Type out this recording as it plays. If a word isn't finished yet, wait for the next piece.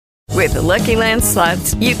With the Lucky Land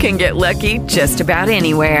Slots, you can get lucky just about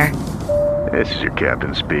anywhere. This is your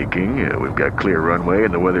captain speaking. We've got clear runway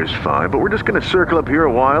and the weather's fine, but we're just going to circle up here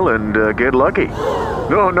a while and get lucky.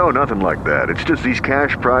 No, nothing like that. It's just these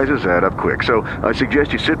cash prizes add up quick. So I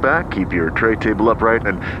suggest you sit back, keep your tray table upright,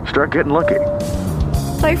 and start getting lucky.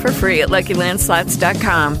 Play for free at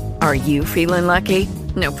LuckyLandSlots.com. Are you feeling lucky?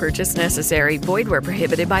 No purchase necessary. Void where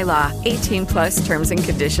prohibited by law. 18 plus terms and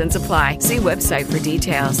conditions apply. See website for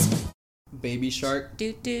details. Baby shark.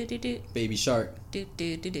 Do do do do. Baby shark. Do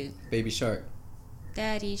do do do. Baby shark.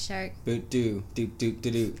 Daddy shark. Boot do do do do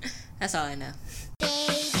do. That's all I know.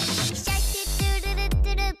 Baby shark do do do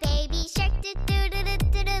do do. Baby shark do do do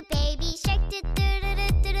do do. Baby shark do do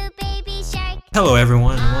do do do. Baby shark. Hello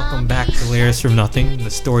everyone and welcome back to Layers from Nothing, the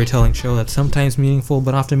storytelling show that's sometimes meaningful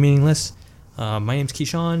but often meaningless. My name's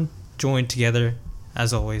Keyshawn, joined together,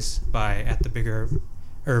 as always, by At the Bigger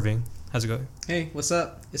Irving. How's it going? Hey, what's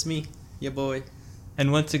up? It's me, your boy.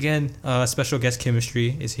 And once again, special guest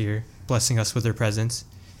Kymastrie is here, blessing us with her presence.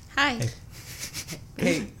 Hi.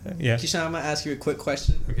 Hey, Yeah. Keyshawn, I'm gonna ask you a quick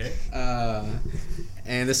question. Okay.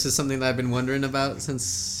 And this is something that I've been wondering about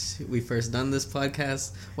since we first done this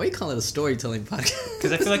podcast. Why do you call it a storytelling podcast?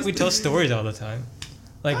 Because I feel like we tell stories all the time.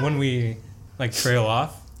 Like when we trail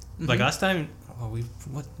off. Like last time,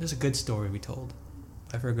 there's a good story we told.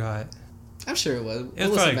 I forgot. I'm sure it was. It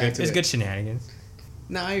was probably good. It's good shenanigans.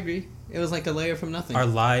 No, I agree. It was like a layer from nothing. Our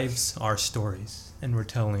lives are stories, and we're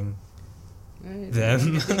telling Right.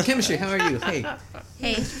 them. Kymastrie, how are you? Hey.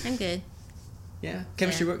 Hey, I'm good. Yeah.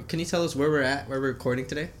 Kymastrie, can you tell us where we're at, where we're recording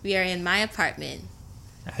today? We are in my apartment.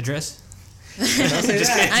 Address? Don't say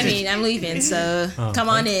that. I mean, I'm leaving, so come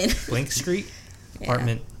on in. Blank Street?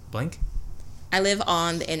 Apartment blank? I live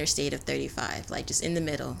on the interstate of 35, like just in the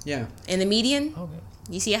middle. Yeah. In the median, Okay.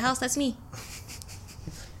 you see a house, that's me.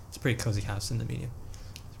 It's a pretty cozy house in the medium.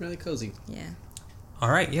 It's really cozy. Yeah. All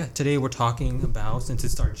right, yeah. Today we're talking about, since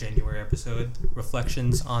it's our January episode,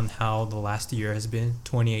 reflections on how the last year has been,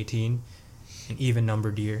 2018, an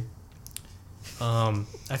even-numbered year. I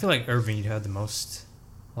feel like Irving, you had the most,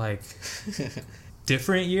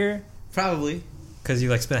 different year. Probably. Because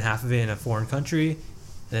you, spent half of it in a foreign country,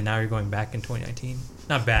 and then now you're going back in 2019.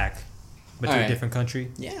 Not back, but to a different country.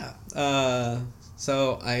 Yeah.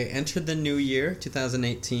 So I entered the new year,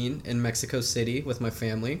 2018, in Mexico City with my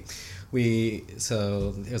family.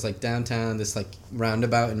 So it was downtown, this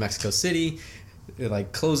roundabout in Mexico City. They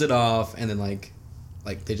close it off, and then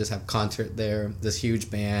they just have concert there. This huge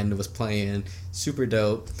band was playing, super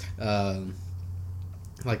dope. That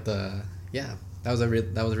was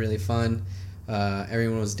really fun.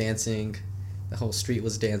 Everyone was dancing. The whole street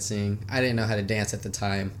was dancing. I didn't know how to dance at the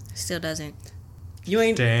time. Still doesn't. You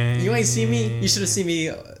ain't seen me. You should have seen me.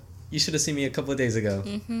 You should have seen me a couple of days ago.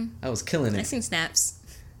 Mm-hmm. I was killing I it. seen snaps.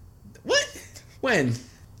 What? When?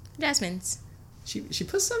 Jasmine's. She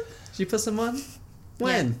put some. She put some on.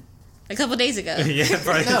 When? A couple days ago. Yeah,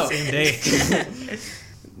 probably No. the same day.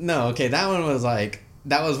 No. Okay, that one was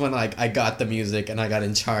that was when I got the music and I got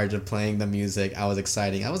in charge of playing the music. I was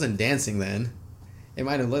exciting. I wasn't dancing then. It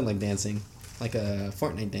might have looked like dancing, like a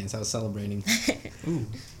Fortnite dance. I was celebrating. Ooh.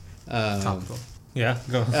 Topical. Yeah,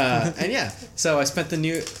 go. And yeah, so I spent the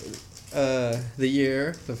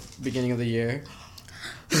beginning of the year.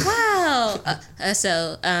 Wow.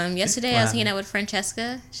 Yesterday I was Wow. hanging out with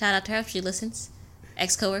Francesca. Shout out to her if she listens.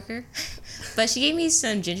 Ex-coworker. But she gave me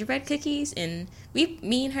some gingerbread cookies, and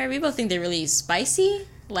me and her, we both think they're really spicy.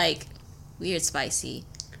 Weird spicy.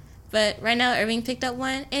 But right now, Irving picked up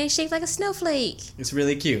one, and it's shaped like a snowflake. It's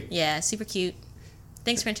really cute. Yeah, super cute.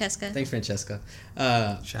 Thanks, Francesca. Thanks, Francesca.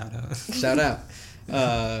 Shout out. Shout out.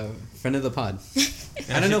 Friend of the pod.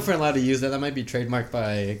 I don't know if we're allowed to use that. That might be trademarked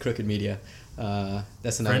by Crooked Media.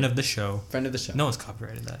 That's another Friend of the show. Friend of the show. No one's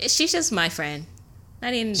copyrighted that. She's just my friend.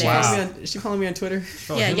 Not even She theirs. Wow. she followed me on Twitter.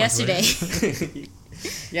 Yeah, yesterday.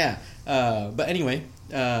 Yeah. But anyway,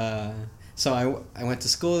 so I went to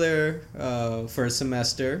school there for a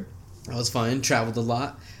semester. It was fun. Traveled a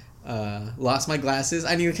lot. Lost my glasses.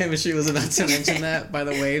 I knew Kymastrie was about to mention that by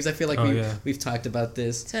the waves. I feel like we've talked about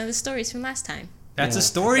this. So the stories from last time. That's Yeah. a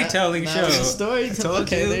storytelling That show. was a storytelling.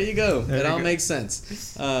 Okay, there you go. There It you all go. makes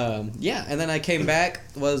sense. Yeah, and then I came back.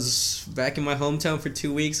 Was back in my hometown for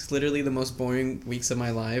 2 weeks. Literally the most boring weeks of my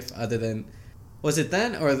life. Other than, was it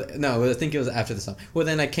then or no? I think it was after the summer. Well,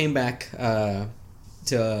 then I came back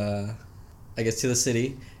to, I guess, to the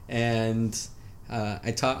city, and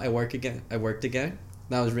I taught. I worked again.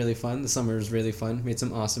 That was really fun. The summer was really fun. Made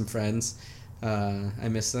some awesome friends. I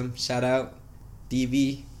miss them. Shout out,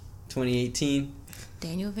 DV, 2018.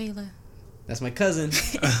 Daniel Vela. That's my cousin.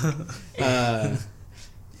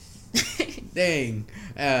 Dang.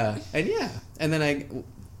 And yeah, and then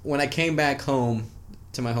when I came back home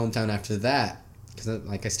to my hometown after that, because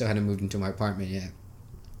like I still hadn't moved into my apartment yet.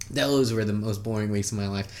 Those were the most boring weeks of my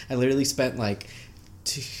life. I literally spent like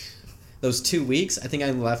those 2 weeks. I think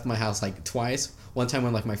I left my house like twice. One time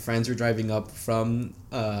when like my friends were driving up from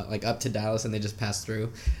like up to Dallas and they just passed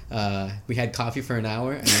through. We had coffee for an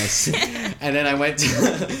hour and and then I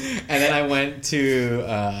went to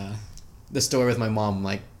the store with my mom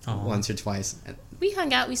like once or twice. We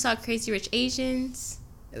hung out. We saw Crazy Rich Asians.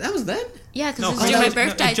 That was then? Yeah, because No, it was during my that was-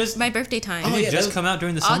 birthday. My birthday time. Did Oh, it yeah, just that come out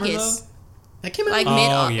during the summer August. though? That came out Like Oh,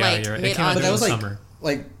 mid, yeah, like you're right. It mid came out but during that was the like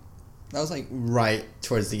summer. that was like right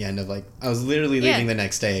towards the end of like I was literally Yeah. leaving the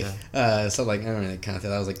next day. So like I don't really count that.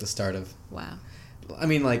 That was like the start of. Wow. I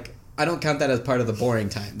mean, like I don't count that as part of the boring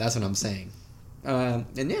time. That's what I'm saying. And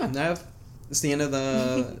yeah, now it's the end of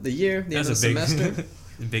the year, the end of the semester.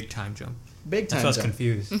 big time jump. Big time. That's why I was jump.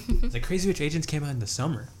 confused. Like Crazy Rich Agents came out in the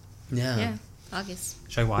summer. Yeah. August.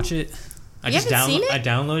 Should I watch it? I You just haven't seen it? I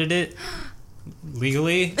downloaded it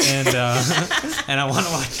legally and and I want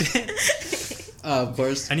to watch it. Of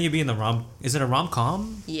course. I need to be in the rom. Is it a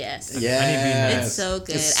rom-com? Yes. Yeah. It's so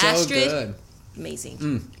good. It's so Astrid. good.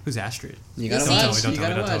 Amazing. Who's Astrid? You gotta Don't tell watch. me, You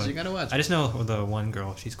gotta watch. You gotta watch. I just know the one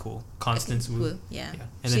girl. She's cool. Constance Wu. Wu, yeah.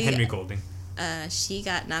 And then She- Henry Golding. She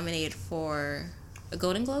got nominated for a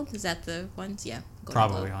Golden Globe. Is that the ones? Yeah. Golden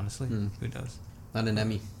Probably, Globe. honestly. Who knows? Not an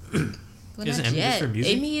Emmy. Well, Isn't not Emmy just yet. for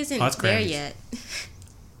music? Emmy isn't Oh, that's there Grammys. yet.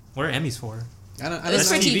 What are Emmys for? I don't It's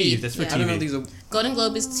know. for TV. That's for Yeah. I don't know TV. if these are. Golden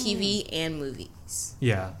Globe is TV and movies,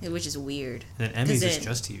 Yeah. which is weird. And then Emmys 'Cause is then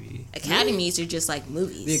just TV. Academies are just like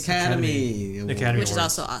movies. The Academy. The Academy which is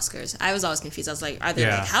Awards. also Oscars. I was always confused. I was like, are there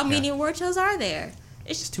Yeah, like how many yeah. award shows are there?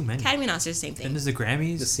 It's Just too many. Academy and Oscars, same Then thing. there's the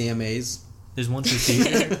Grammys. The CMAs. There's one through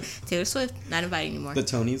theater. Taylor Swift not invited anymore. The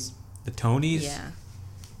Tonys. The Tonys. Yeah,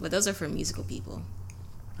 but those are for musical people.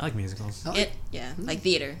 I like musicals. I like- Like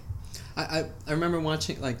theater. I remember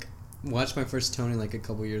watched my first Tony like a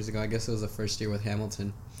couple years ago. I guess it was the first year with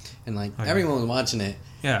Hamilton, and like Oh, yeah. everyone was watching it.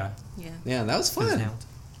 Yeah. Yeah, Yeah, that was fun. Hamilton.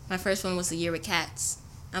 my first one was The Year with Cats.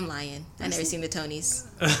 I'm lying. I never seen the Tonys.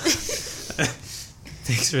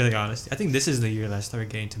 Thanks for the honesty. I think this is the year that I started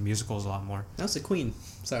getting into musicals a lot more. That was the Queen.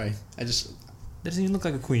 Sorry, I just. That doesn't even look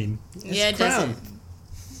like a queen. It's Yeah, it crown.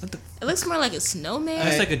 doesn't. It looks more like a snowman.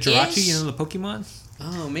 It's like a Jirachi, ish. you know, the Pokemon.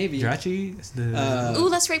 Oh, maybe. Jirachi. It's the. Ooh,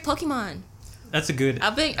 let's rate Pokemon. that's a good.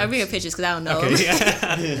 I'll bring your pictures because I don't know. Okay.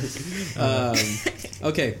 Yeah.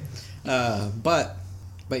 Okay, but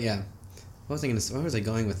yeah, what was I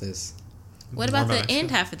going with this? What about More the about end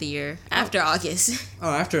stuff. half of the year after August? Oh,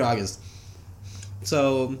 after August.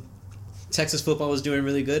 So, Texas football was doing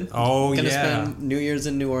really good. Oh, Gonna yeah. spend New Year's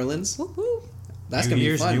in New Orleans. Woo-hoo. That's New gonna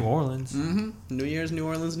Year's, be fun. New Orleans. New Year's, New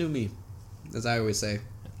Orleans, new me, as I always say.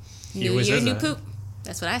 He New always year, says new that. poop.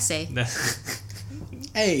 That's what I say.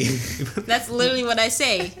 Hey, That's literally what I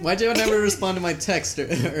say. why'd you never respond to my text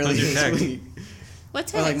earlier What's your this text? week? What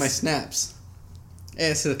text? Or like my snaps.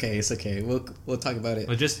 It's okay. It's okay. We'll talk about it.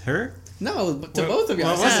 Well, just her? No, but to What- both of you.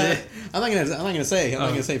 what was it? I'm not gonna say. I'm not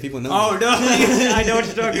gonna say. People know. Oh, no. I know what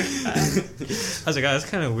you're talking about. I was like, oh, that's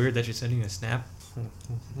kind of weird that you're sending a snap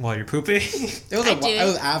while you're pooping. It was I do. it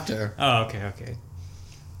was after. Oh, okay.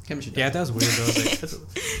 Chemistry. Yeah, that was weird, though. I was like, that's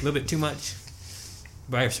a little bit too much.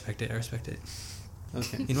 But I respect it.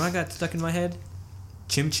 Okay. You know what I got stuck in my head?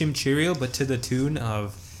 Chim Chim Cheerio, but to the tune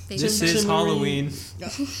of Baby This Chim is Chim Halloween. Yeah.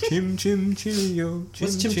 Chim Chim Cheerio.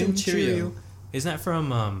 What's Chim Chim Cheerio? Isn't that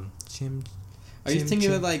from Chim? Are you Chim thinking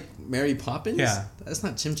Chim? of like Mary Poppins? Yeah. That's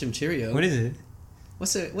not Chim Chim Cheerio. What is it?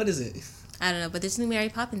 What's it? What is it? I don't know, but there's new Mary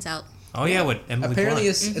Poppins out. Oh yeah, what Emily Apparently,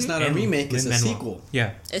 Blunt. it's not a And remake. It's a Lin-Manuel. sequel.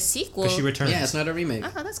 Yeah, A sequel. because she returns. Yeah, it's not a remake.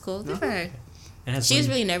 Oh, that's cool. Good for her. And has She was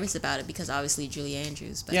Lin- really nervous about it because obviously Julie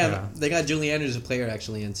Andrews. But Yeah, Yeah. they got Julie Andrews to play her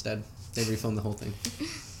actually instead. They refilmed the whole thing.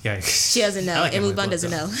 Yeah, she doesn't I know. like Emily Blunt doesn't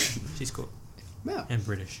though. know. She's cool Yeah. and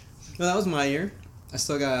British. Well, that was my year. I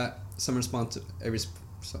still got some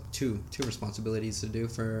two responsibilities to do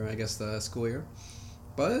for I guess the school year.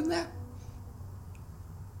 But other than that,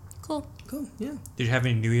 Cool. cool. Yeah. Did you have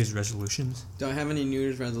any New Year's resolutions? Don't have any New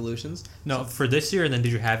Year's resolutions. No, for this year, and then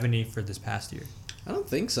did you have any for this past year? I don't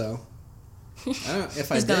think so. I don't.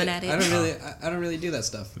 If I He's did, going at it. I don't really. I don't really do that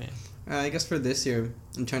stuff. Man. I guess for this year,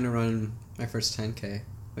 I'm trying to run my first 10K,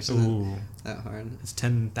 which isn't Ooh, that hard. it's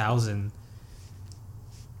 10,000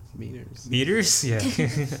 Meters. meters. Yeah,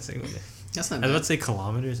 that's like, That's I not was about to bad. say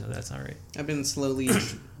kilometers. No, that's not right. I've been slowly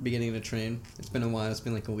beginning to train. It's been a while. It's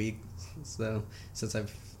been like a week since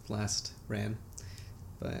I've last ran.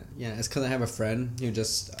 But yeah, it's because I have a friend who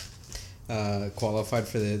just qualified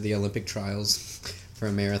for the Olympic trials for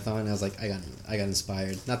a marathon. I was like, I got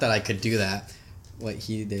inspired. Not that I could do that, what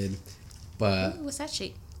he did, but Ooh, what's that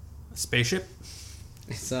shape? Spaceship?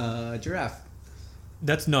 it's a giraffe.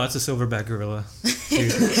 That's a silverback gorilla.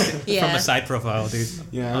 Dude. Yeah. From a side profile, dude.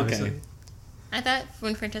 Yeah, Obviously. okay. I thought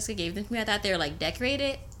when Francesca gave them to me, I thought they were like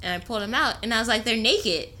decorated, and I pulled them out, and I was like, they're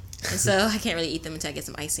naked, and so I can't really eat them until I get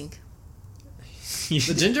some icing.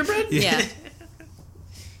 The gingerbread? Yeah.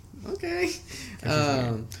 Okay.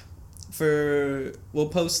 We'll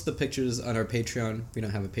post the pictures on our Patreon. We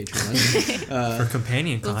don't have a Patreon. For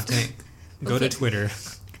companion content, go to Okay. Twitter.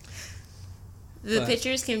 The But-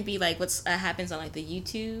 pictures can be like what's happens on like the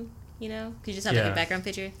YouTube, you know? Could you just have like Yeah. a background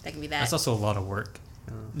picture? That can be that. That's also a lot of work.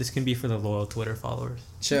 Oh. This can be for the loyal Twitter followers.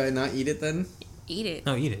 Should I not eat it then? Eat it.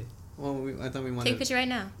 No, eat it. Well, I thought we Take a wanted. picture right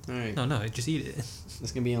now. All right. No, just eat it.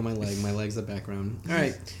 It's gonna be on my leg. My leg's the background. All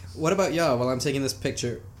right. What about y'all? While I'm taking this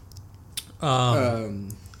picture,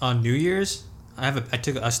 On New Year's, I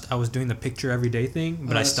was doing the picture every day thing,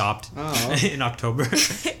 but I that's- stopped oh. in October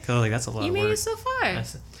because I was like, that's a lot You of made work. it so far.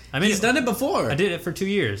 I mean, he's done it before. I did it for 2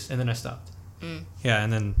 years and then I stopped. Mm. Yeah,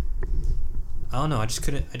 and then I don't know. I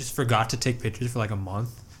just forgot to take pictures for like a month,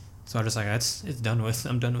 so I was just like, it's done with.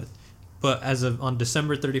 I'm done with. But as of on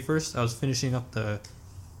December 31st, I was finishing up the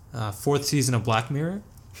 4th season of Black Mirror.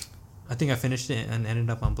 I think I finished it and ended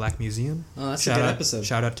up on Black Museum. Oh, that's shout a good out, episode.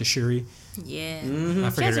 Shout out to Shuri. Yeah. Mhm. I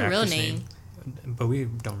She forget has her a real actress name. but we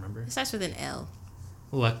don't remember. It starts with an L.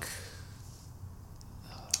 Look,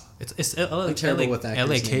 it's I'm terrible with actors'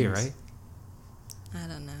 LAK, names. right? I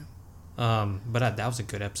don't know. But that was a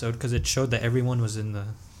good episode because it showed that everyone was in the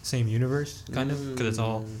same universe, kind of, because it's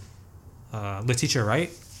all Letitia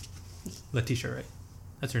Wright. Letitia Wright,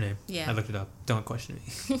 that's her name. Yeah. I looked it up. Don't question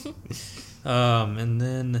me. And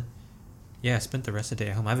then, yeah, I spent the rest of the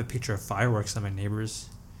day at home. I have a picture of fireworks that my neighbors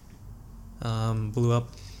blew up.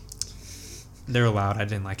 They were loud. I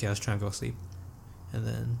didn't like it. I was trying to go to sleep. And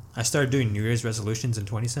then I started doing New Year's resolutions in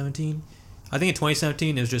 2017. I think in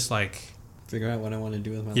 2017 it was just like, Figure out what I want to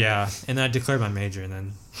do with my life. yeah, and then I declared my major, and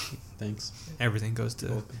then Thanks. everything goes to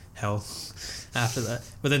Welcome. hell after that.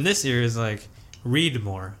 But then this year is like, read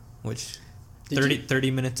more, which Did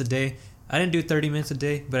 30 minutes a day. I didn't do 30 minutes a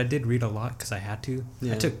day, but I did read a lot because I had to.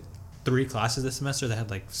 Yeah. I took 3 classes this semester that had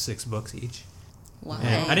like 6 books each. Wow.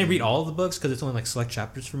 And I didn't read all of the books because it's only like select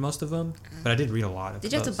chapters for most of them, but I did read a lot of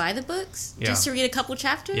Did you have to those. buy the books Yeah. just to read a couple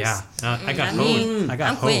chapters? Yeah, and I got I mean, honed. I got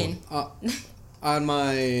I'm quitting. honed. On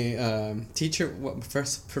my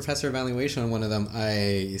first professor evaluation on one of them,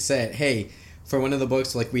 I said, hey, for one of the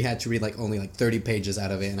books, like, we had to read like only like 30 pages out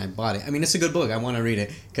of it, and I bought it. I mean, it's a good book. I want to read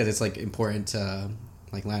it because it's like important to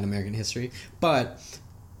like Latin American history. But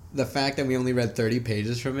the fact that we only read 30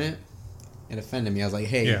 pages from it, it offended me. I was like,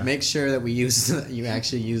 hey, Yeah. make sure that you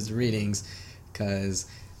actually use the readings, because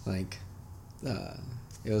like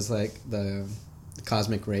it was like the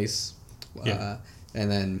cosmic race. Yeah. And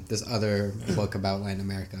then this other book about Latin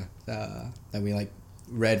America that we like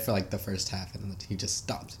read for like the first half, and then he just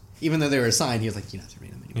stopped. Even though they were assigned, he was like, "You don't have to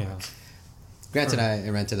read them anymore." Yeah. Granted, I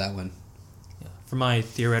rented that one. Yeah. For my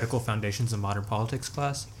theoretical foundations of modern politics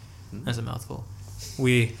class, that's a mouthful.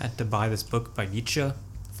 We had to buy this book by Nietzsche,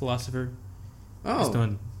 philosopher. It's Oh,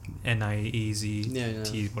 doing Niezt,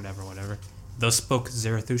 Yeah. whatever. Thus Spoke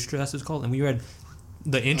Zarathustra, that's what it's called. And we read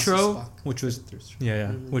the intro, Spock. which was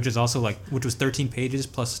Mhm. which is also which was 13 pages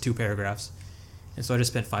plus 2 paragraphs. And so I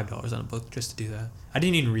just spent $5 on a book just to do that. I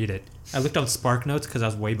didn't even read it. I looked up Spark Notes because I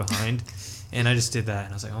was way behind, and I just did that.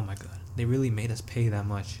 And I was like, oh my god, they really made us pay that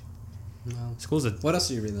much. Wow. School's a What else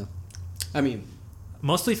do you read though? I mean,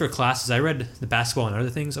 mostly for classes. I read the basketball and other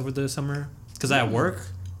things over the summer because I at work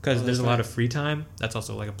because Oh, there's that's a lot right. of free time. That's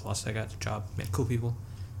also like a plus. I got a job, met cool people.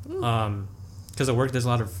 Ooh. Because at work there's a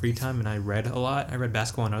lot of free time and I read a lot. I read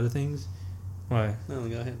basketball and other things. Why? no,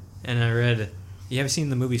 go ahead. And I read. You ever seen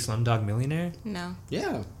the movie Slumdog Millionaire? No.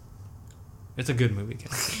 Yeah, It's a good movie.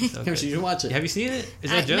 It's okay. you should watch it. Have you seen it?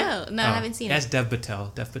 Is that Joe? No, I haven't seen That's it. Dev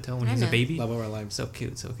Patel. Dev Patel when I he's a know. baby. Love of our lives. So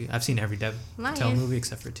cute, so cute. I've seen every Dev Lion. Patel movie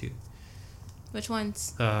except for 2. Which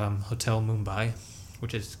ones? Hotel Mumbai,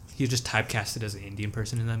 which is he was just typecasted as an Indian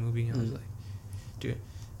person in that movie. I was like, dude.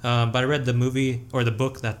 But I read the movie or the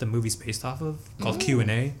book that the movie's based off of called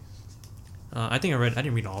Q&A. I didn't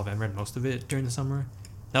read all of it. I read most of it during the summer.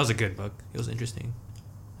 That was a good book. It was interesting.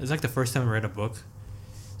 It was like the first time I read a book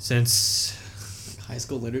since High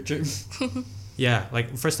school literature.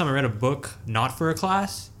 like first time I read a book not for a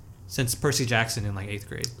class since Percy Jackson in like 8th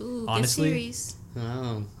grade. Ooh, Honestly, good series.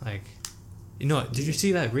 Oh, like, did you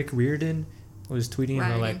see that Rick Riordan was tweeting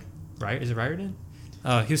about like, Riordan. Is it Riordan?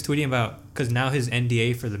 He was tweeting about because now his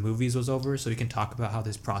NDA for the movies was over, so he can talk about how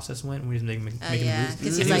this process went when he was making Oh making yeah, movies.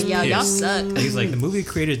 because And he's he was like, y'all pissed. suck. And he's like, the movie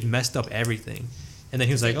creators messed up everything, and then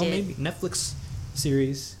he was like, They oh, did. maybe Netflix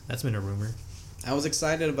series. That's been a rumor. I was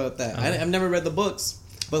excited about that. Okay. I've never read the books,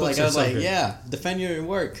 but Books like I are was so like, good. yeah, defend your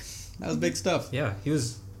work. That was big stuff. Yeah,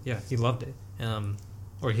 he loved it.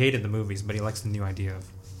 Or he hated the movies, but he likes the new idea of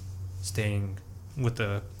staying with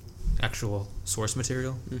the actual source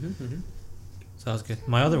material. So that was good.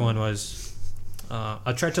 My other one was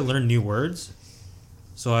I tried to learn new words,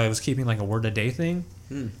 so I was keeping like a word a day thing,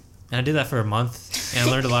 and I did that for a month, and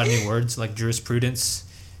I learned a lot of new words like jurisprudence,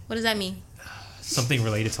 What does that mean? something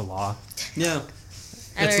related to law. Yeah.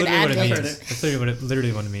 I That's heard literally what it advocate. means. That's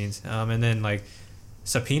literally what it means. And then like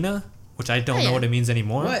subpoena, which I don't Oh, know yeah. what it means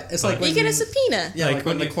anymore. What? It's but- like when You get a subpoena. Yeah, Like like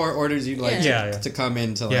when when the court orders you like Yeah. to come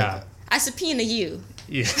in to like. Yeah. I subpoena you.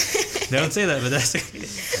 Yeah, they don't say that, but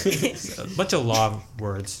that's a bunch of law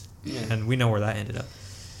words, Yeah. and we know where that ended up.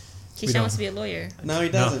 Keisha don't. wants to be a lawyer. No, he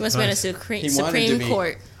No. doesn't. He wants to be in a Nice. Supreme, He wanted to Supreme be.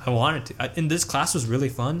 Court. I wanted to. And this class was really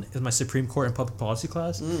fun. It was my Supreme Court and Public Policy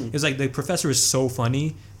class. It was like the professor was so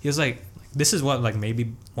funny. He was like, "This is what like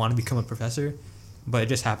maybe want to become a professor," but it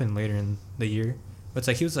just happened later in the year. But it's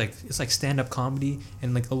like he was like it's like stand up comedy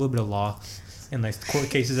and like a little bit of law, and like court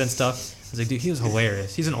cases and stuff. I was like, dude, he was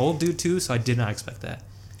hilarious. He's an old dude too, so I did not expect that.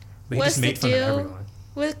 But he What's just the made fun of deal everyone.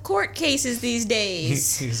 with court cases these He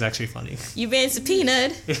days? was actually funny. You've been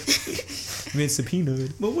subpoenaed. I mean,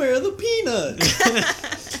 subpoenaed. But where are the peanuts?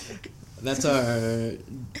 That's our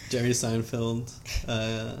Jerry Seinfeld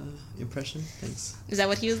impression. Thanks. Is that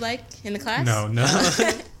what he was like in the class? No.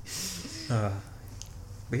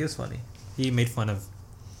 But he was funny. He made fun of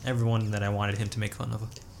everyone that I wanted him to make fun of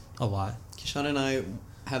a lot. Kishan and I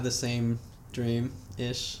have the same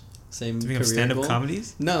dream-ish, same To become career stand-up goal.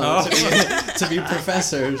 comedies? No, Oh. to be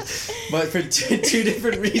professors, but for two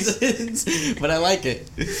different reasons. But I like it.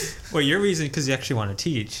 Well, your reason because you actually want to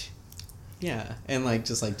teach. Yeah, and like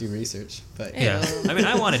just like do research. But Yeah. I mean,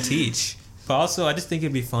 I want to teach, but also I just think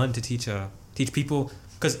it'd be fun to teach people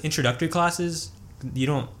because introductory classes you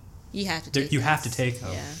don't You have to take you have to this. take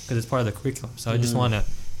them Yeah. because it's part of the curriculum. So I just want to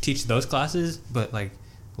teach those classes, but like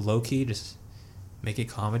low key, just make it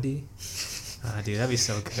comedy. Dude, that'd be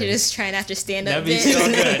so good. You're just trying after stand up That'd be bit. so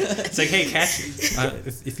good. It's like, hey,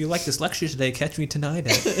 if you like this lecture today, catch me tonight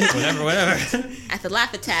at whatever. At the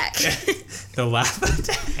laugh attack. The laugh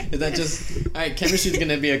attack. is that just all right? Chemistry's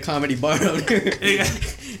gonna be a comedy bar owner.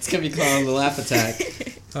 It's gonna be called the Laugh Attack.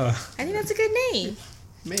 I think that's a good name.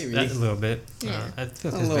 Maybe. That's a little bit. Yeah. I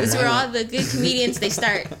feel A like little This there's is better. where all the good comedians they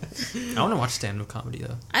start. I want to watch stand-up comedy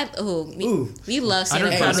though. Ooh. We love stand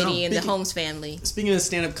up I don't comedy know. in the Holmes family. Speaking of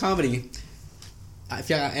stand-up comedy, if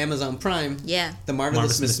you got Amazon Prime, Yeah. The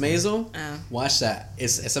Marvelous Miss Maisel, Oh. watch that.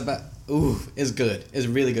 It's about it's good. It's a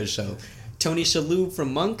really good show. Tony Shalhoub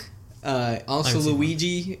from Monk, also haven't seen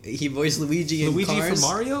Luigi. He voiced Luigi in Luigi Cars. from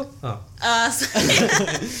Mario? Oh.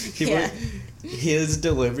 He Yeah. His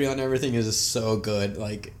delivery on everything is just so good.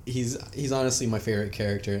 Like he's honestly my favorite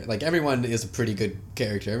character. Like everyone is a pretty good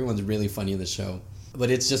character. Everyone's really funny in the show, but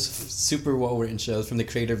it's just super well written shows from the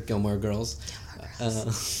creator of Gilmore Girls.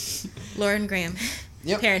 Lauren Graham.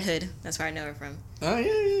 Yep. Parenthood. That's where I know her from. Oh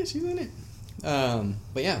yeah, she's in it.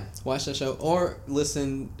 But yeah, watch that show or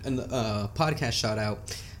listen and podcast shout out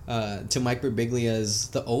to Mike Birbiglia's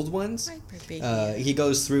The Old Ones. Mike Birbiglia. He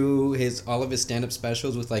goes through all of his stand up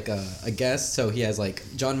specials with like a guest. So he has like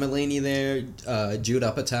John Mulaney there, Jude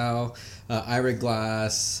Apatow, Ira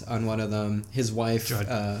Glass on one of them. His wife,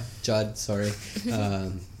 Judd. Sorry.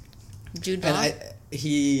 Jude And Law.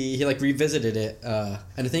 he like revisited it, and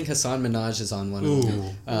I think Hassan Minaj is on one of them.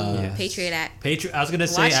 Yeah. Patriot Act. I was gonna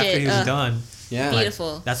say Watch after it, he was done. Yeah,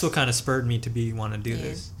 Beautiful. That's what kind of spurred me to want to do Yeah.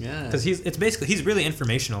 this. Yeah, Because he's really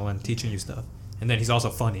informational and teaching you stuff, and then he's also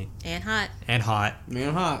funny And hot. and hot.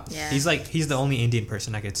 man hot. Yeah. He's the only Indian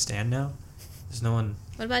person I could stand now. There's no one.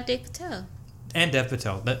 What about Dave Patel? And Dev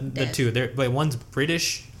Patel, the Dev. two. But one's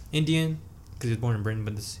British Indian because he was born in Britain,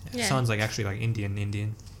 but this Yeah. son's like actually like Indian,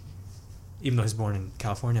 even though he's born in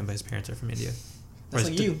California, but his parents are from India. That's Whereas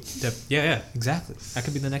like you. Yeah, exactly. I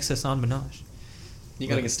could be the next Hassan Minaj. You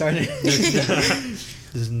gotta get started.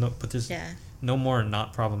 There's Yeah. no more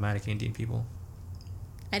not problematic Indian people.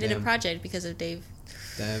 I did Damn. a project because of Dave.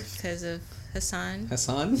 Dev Because of Hassan.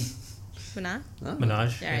 Hassan. Manah? Oh.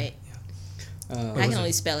 Minaj. All right. I was can it?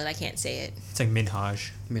 only spell it. I can't say it. It's like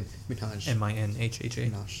Minhaj. Minaj. Minhha.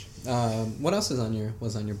 Minaj. What else was on your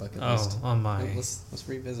bucket list? Oh, on my. Let's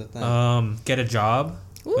revisit that. Get a job.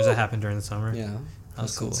 Because Ooh. that happened during the summer. Yeah, That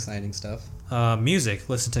was cool. exciting stuff. Music.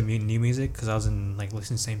 Listen to new music because I was listening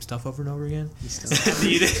to the same stuff over and over again. You still- I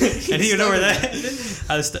didn't even know where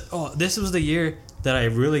that. This was the year that I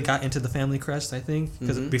really got into the Family Crest. I think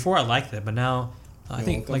because before I liked it, but now I You're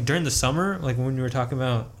think welcome. like during the summer, like when we were talking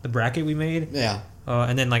about the bracket we made, Yeah.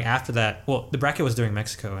 And then like after that, well, the bracket was during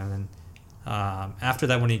Mexico, and then after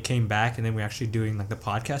that when he came back, and then we're actually doing like the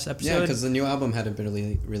podcast episode. Yeah, because the new album hadn't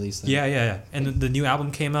been released then. Yeah. And the new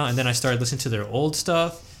album came out, and then I started listening to their old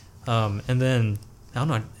stuff, and then I don't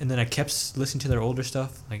know, and then I kept listening to their older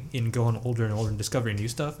stuff, like in going older and older and discovering new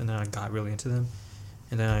stuff, and then I got really into them,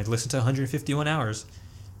 and then I listened to 151 hours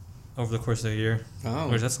over the course of the year. Oh,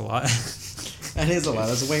 Which that's a lot. that is a lot.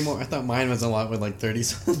 That's way more. I thought mine was a lot with like 30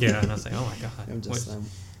 songs. Yeah, and I was like, oh my god, I'm just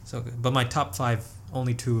so good. But my top 5,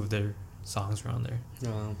 only 2 of their songs were on there.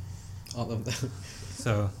 Wow, all of them.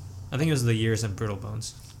 So I think it was The Years and Brittle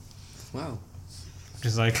Bones. Wow. Which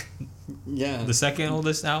is like Yeah. the second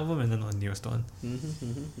oldest album, and then the newest one. And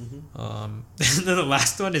then the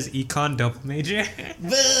last one is Econ Double Major.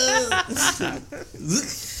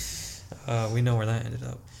 We know where that ended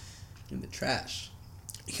up. In the trash.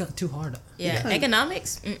 Econ too hard. Yeah,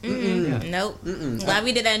 economics. Yeah. Nope. Glad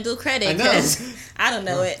we did that in dual credit I know. because I don't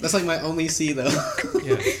know it. That's like my only C though.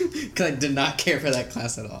 Yeah. Because I did not care for that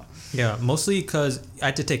class at all. Yeah, mostly because I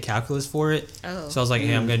had to take calculus for it. Oh. So I was like,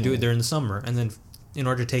 hey, I'm going to do it during the summer. And then in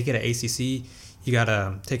order to take it at ACC, you got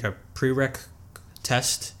to take a prereq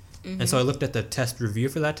test. And so I looked at the test review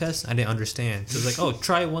for that test. I didn't understand. So it was like, oh,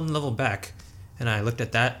 try one level back. And I looked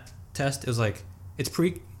at that test. It was like, it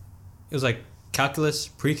was like calculus,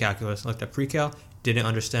 pre-calculus. I looked at pre-cal, didn't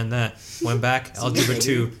understand that. Went back, algebra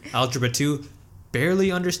 2,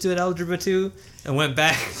 barely understood algebra 2, and went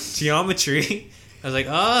back, geometry. I was like,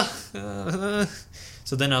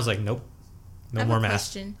 So then I was like, nope, I no have more a math.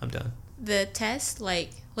 question. I'm done. The test,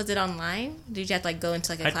 like, was it online? Did you have to like go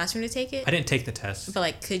into like a classroom to take it? I didn't take the test. But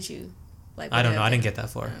like, could you? Like, I don't would know. it I didn't have get that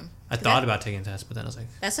far. been- I thought about taking a test, but then I was like,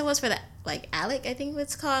 That's what it was for that, like, ALEC, I think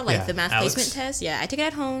it's called, like Yeah, the math ALECs. placement test. Yeah, I took it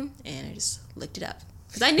at home and I just looked it up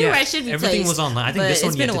because I knew yeah, where I should be everything placed, was online. I think but this one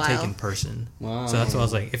it's you been had a to take while. in person. Wow. So that's why I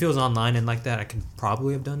was like, if it was online and like that, I could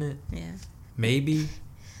probably have done it. Yeah. Maybe.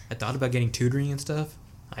 I thought about getting tutoring and stuff.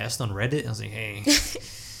 I asked on Reddit. I was like, hey,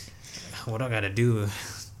 what do I got to do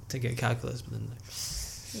to get calculus? But then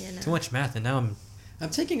Yeah. No. too much math, and now I'm I'm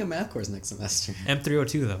taking a math course next semester.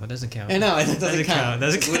 M302 though. It doesn't count. I know, it doesn't count.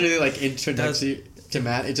 Doesn't It's count. literally like introduction to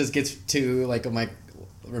math. It just gets 2 like of my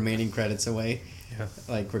remaining credits away, Yeah.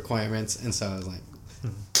 like requirements, and so I was like,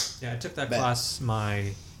 Yeah, I took that Bet. class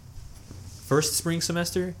my first spring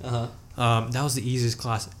semester. That was the easiest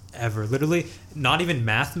class ever. Literally, not even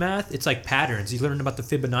math. It's like patterns. You learn about the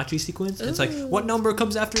Fibonacci sequence. It's like, what number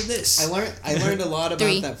comes after this? I learned a lot about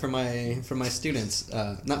 3. that from my students.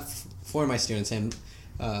 For my students, and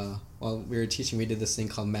while we were teaching, we did this thing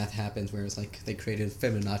called Math Happens, where it's like they created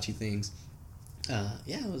Fibonacci things.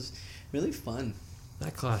 Yeah, it was really fun.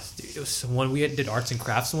 That class, dude, it was one we did arts and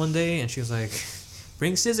crafts one day, and she was like,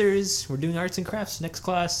 "Bring scissors. We're doing arts and crafts next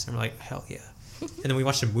class." And we're like, "Hell yeah!" And then we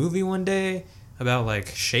watched a movie one day about like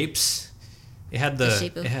shapes. It had The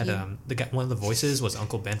Shape of You. the guy, one of the voices was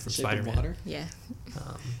Uncle Ben from Shape of Spider-Man. Water. Yeah.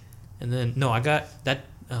 And then no, I got that.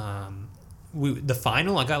 The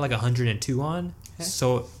final I got like 102 on. Okay.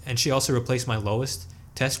 So and she also replaced my lowest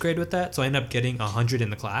test grade with that. So I ended up getting 100 in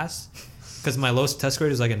the class because my lowest test grade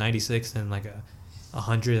was like a 96 and like a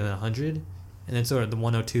 100 and 100. And then so the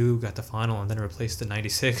 102 got the final and then replaced the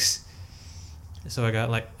 96. So I got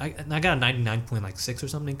like I got a 99.6 or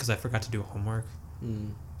something because I forgot to do homework.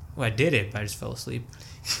 Well, I did it, but I just fell asleep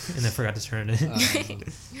and then forgot to turn it in.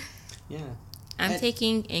 Yeah. I'm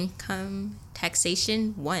taking income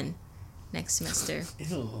taxation 1 next semester.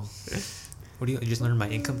 Ew. What do you just learn my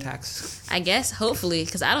income tax? I guess, hopefully,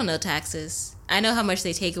 because I don't know taxes. I know how much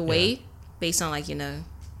they take away Yeah. based on, like, you know,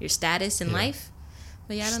 your status in Yeah. life.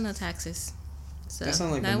 But yeah, I don't know taxes. So That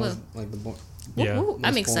sounds like I the will. most, like the Yeah. Woo, I'm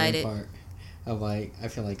most excited. boring part of like I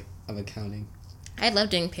feel like of accounting. I love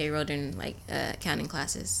doing payroll during, like, accounting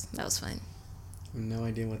classes. That was fun. I have no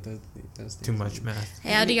idea what those things Too much mean. math.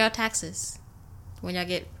 Hey, I'll do y'all taxes when y'all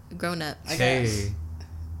get grown up. Hey,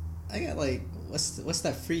 I got like what's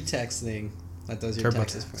that free tax thing that does your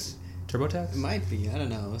taxes for? TurboTax. TurboTax? It might be. I don't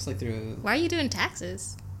know. It's like through. Why are you doing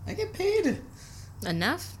taxes? I get paid.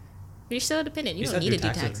 Enough? You're still dependent. You You don't said need to do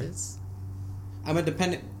do taxes, taxes. I'm a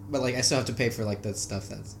dependent, but like I still have to pay for like the stuff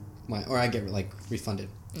that's or I get like refunded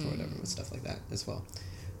or whatever with stuff like that as well.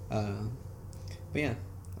 But yeah,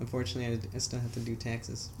 unfortunately, I still have to do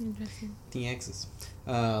taxes. Interesting. Taxes.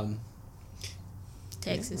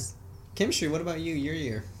 Texas. Chemistry. What about you? Your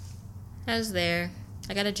year? I was there.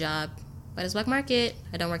 I got a job. But it's black market.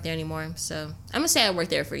 I don't work there anymore. So I'm going to say I worked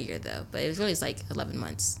there for a year, though. But it was really like 11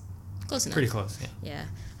 months. Close enough. Pretty close, yeah. Yeah.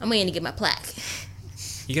 I'm waiting to get my plaque.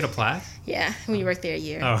 You get a plaque? Yeah, when you work there a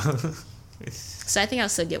year. Oh. So I think I'll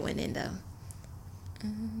still get one in, though.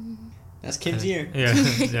 That's Kim's year. Yeah,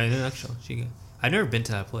 yeah, actually. I've never been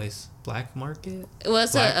to that place. Black Market? Well,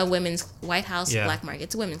 it's Black- a women's White House Yeah. black market.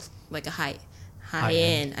 It's a women's, like a high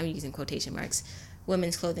High-end. end. I'm using quotation marks.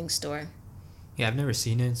 Women's clothing store. Yeah, I've never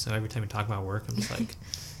seen it, so every time we talk about work, I'm just like,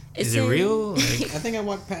 It's is it in- real? Like, I think I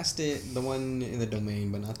walked past it, the one in the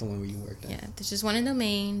Domain, but not the one where you worked at. Yeah, there's just one in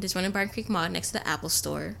Domain. There's one in Barton Creek Mall next to the Apple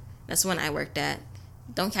Store. That's the one I worked at.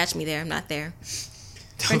 Don't catch me there. I'm not there.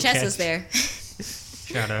 Francesca's there.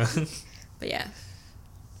 Shout out. But yeah.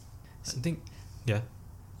 I think, yeah.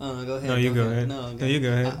 Oh, go ahead. No, you go ahead. No, No, you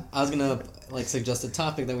go ahead. I was gonna like suggest a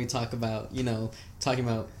topic that we talk about. You know, talking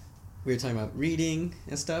about we were talking about reading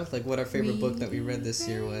and stuff. Like what our favorite book that we read this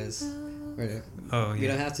year was. Or, Oh, We yeah.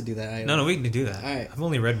 don't have to do that. No, we can do that. All right. I've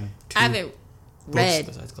only read two I haven't books read.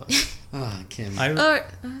 besides class. Ah, Kim.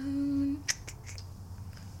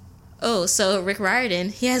 So Rick Riordan,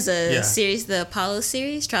 he has a Yeah. series, the Apollo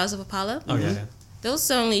series, Trials of Apollo. Oh, yeah. Those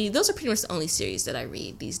are pretty much the only series that I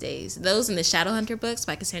read these days. Those and the Shadowhunter books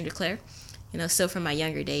by Cassandra Clare. You know, still from my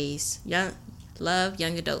younger days. Love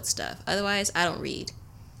young adult stuff. Otherwise, I don't read.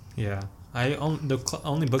 Yeah.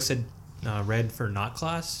 Only books I read for not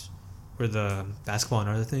class were the basketball and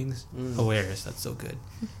other things. Hilarious. That's so good.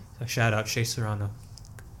 So shout out Shea Serrano.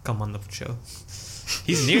 Come on the show.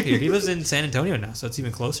 He's near here. He lives in San Antonio now, so it's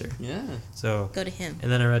even closer. Yeah. So Go to him.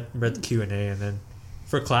 and then I read the Q&A, and then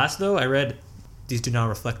for class though I read These Do Not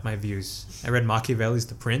Reflect My Views. I read Machiavelli's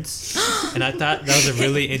The Prince, and I thought that was a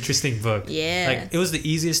really interesting book. Yeah. Like it was the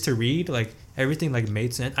easiest to read. Like everything like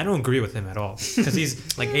made sense. I don't agree with him at all because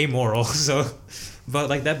he's like amoral. So, but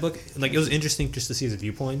like that book, like it was interesting just to see his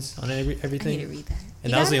viewpoints on I everything. need to read that.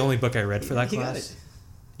 And You that was got the it? only book I read for that He got class. it.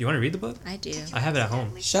 You want to read the book? I do. I have it at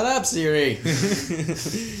home. Shut up, Siri.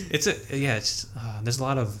 There's a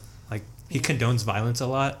lot of like he condones violence a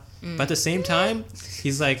lot, but at the same time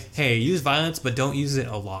he's like, hey, use violence but don't use it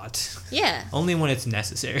a lot, Yeah. only when it's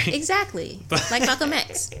necessary. Exactly. Like Malcolm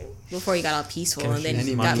X. Before he got all peaceful and then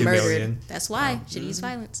Chemistry. got Machiavellian. murdered. That's why. Should use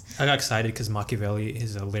violence. I got excited because Machiavelli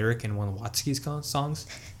is a lyric in one of Watsky's songs.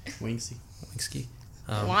 Winksy. Watsky.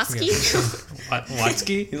 Watsky?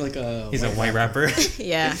 Watsky. He's like a. He's a white rapper.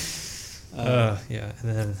 Yeah. Yeah, and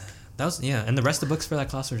then that was and the rest of the books for that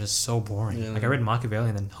class were just so boring. Yeah. Like I read Machiavelli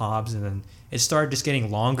and then Hobbes, and then it started just getting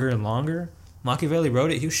longer and longer. Machiavelli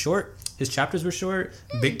wrote it. He was short. His chapters were short,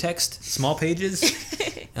 big text, small pages.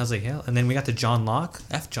 And I was like, hell. And then we got to John Locke.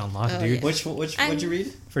 John Locke, Oh, dude. yeah. What'd you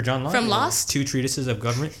read? For John Locke. From Lost? 2 treatises of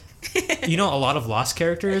government. You know, a lot of Lost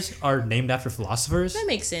characters are named after philosophers. That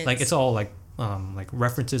makes sense. Like it's all like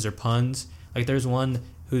references or puns. Like there's one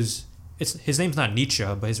his name's not Nietzsche,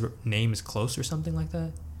 but his name is close or something like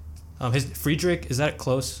that. His Friedrich, is that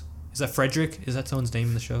close? Is that Frederick? Is that someone's name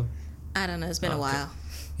in the show? I don't know. It's been a Okay. while.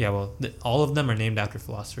 Yeah, well, all of them are named after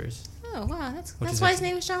philosophers. Oh wow, that's is why it. his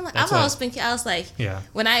name is John Locke. That's I've always why- been. I was like, Yeah.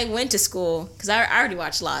 when I went to school, because I already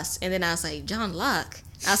watched Lost, and then I was like, John Locke.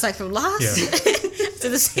 I was like, from Lost Yeah. to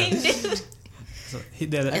the same dude. So that was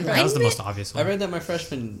the Enlightenment? most obvious one. I read that my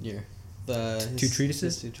freshman year. Two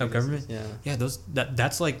treatises of government. Yeah. Yeah,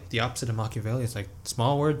 that's like the opposite of Machiavelli. It's like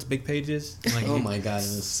small words, big pages. And like Oh my god,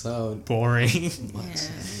 it was so boring. much. Yeah.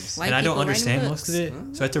 White And I don't people writing understand books. most of it,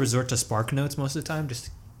 so I have to resort to Spark Notes most of the time just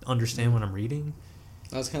to understand what I'm reading.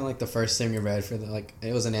 That was kind of like the first thing we read for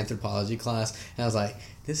it was an anthropology class, and I was like,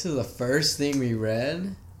 this is the first thing we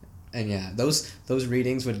read, and yeah, those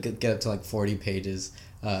readings would get up to like 40 pages.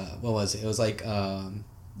 What was it? It was like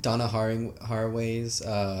Donna Haraway's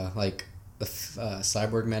like the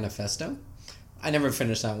Cyborg Manifesto. I never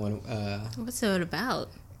finished that one. What's it about?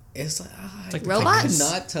 It's like, like Robots? I could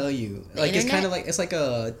not tell you. The Like it's kind internet? of like it's like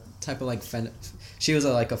a type of like she was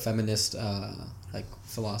like a feminist like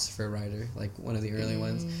philosopher writer, like one of the early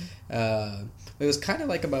ones. It was kind of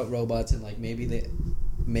like about robots and like maybe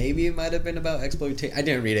it might have been about exploitation. I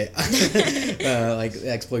didn't read it. Like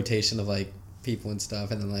exploitation of like people and stuff,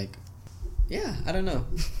 and then like yeah, I don't know.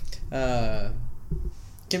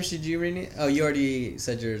 Kim, did you read it? Oh, you already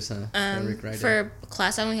said yours, huh? Rick Riordan. For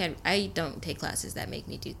class, I don't take classes that make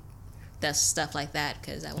me do that stuff like that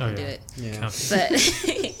because I want to do it. yeah.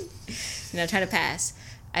 But trying to pass.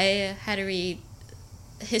 I had to read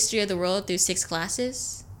History of the World through 6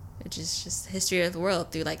 classes, which is just history of the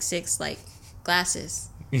world through like 6 like glasses,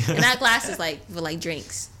 and not glasses like but like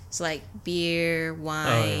drinks. So like beer,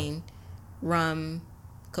 wine, rum,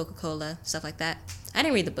 Coca-Cola, stuff like that. I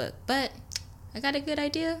didn't read the book, but I got a good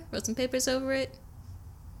idea. Wrote some papers over it.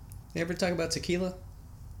 You ever talk about tequila?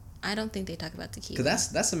 I don't think they talk about tequila. Because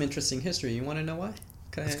that's some interesting history. You want to know why?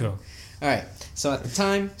 Let's go. All right. So at the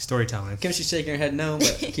time, Storytelling. Kim, she's shaking her head no, but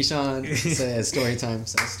Keyshawn says story time.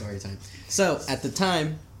 So story time. So at the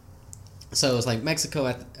time, So it was like Mexico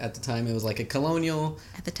at the time. It was like a colonial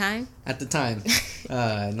At the time? at the time.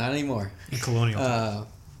 Not anymore. In colonial.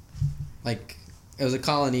 Like it was a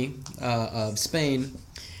colony of Spain,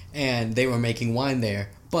 and they were making wine there.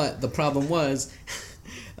 But the problem was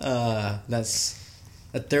that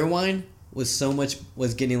their wine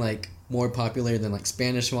was getting like more popular than like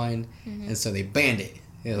Spanish wine, and so they banned it.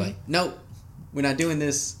 They're like, nope, we're not doing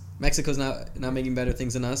this. Mexico's not making better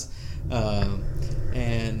things than us,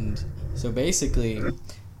 and so basically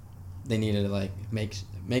they needed to like make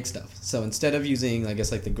stuff. So instead of using, I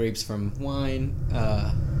guess, like the grapes from wine,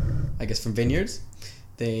 I guess from vineyards,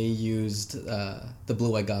 they used the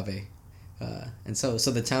blue agave, and so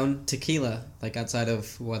the town Tequila, like outside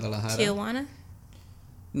of Guadalajara. Tijuana?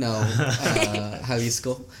 No,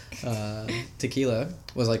 Jalisco. Tequila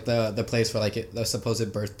was like the place for like the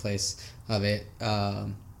supposed birthplace of it,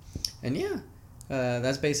 and yeah,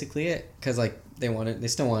 that's basically it. Cause like they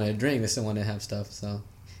still wanted to drink, they still wanted to have stuff. So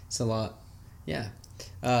it's a lot, yeah.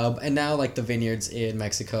 And now like the vineyards in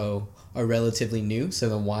Mexico are relatively new, so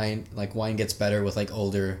the wine gets better with like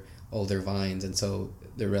older vines, and so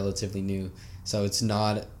they're relatively new. So it's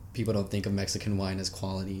not, people don't think of Mexican wine as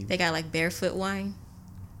quality. They got like barefoot wine.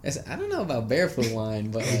 I don't know about barefoot wine,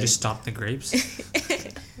 but You like, just stop the grapes.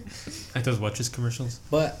 Like those Watches commercials.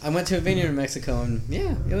 but I went to a vineyard in Mexico, and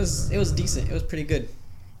yeah, it was decent. It was pretty good.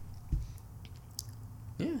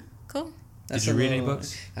 Yeah. Cool. Did you read any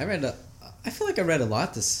books? I feel like I read a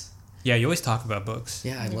lot this. Yeah, you always talk about books.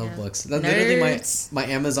 Yeah, I love Yeah. books. Literally, Nerds. my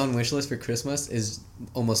Amazon wish list for Christmas is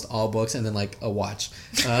almost all books, and then like a watch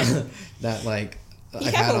that like You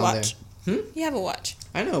I've have had a on watch. there. You have a watch.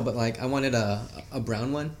 I know, but like I wanted a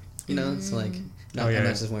brown one, you know, so like Oh, yeah. I'm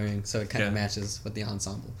not just wearing, so it kind of Yeah. matches with the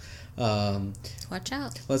ensemble. Watch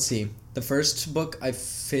out. Let's see. The first book I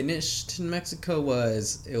finished in Mexico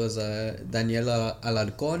was Daniela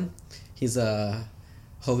Alarcón. He's a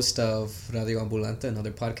host of Radio Ambulante,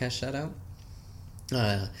 another podcast shout out.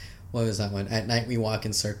 What was that one? At Night We Walk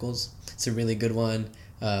in Circles. It's a really good one.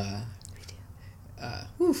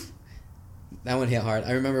 Woof. That one hit hard.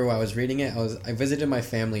 I remember while I was reading it, I visited my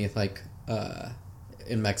family like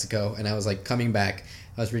in Mexico, and I was like coming back.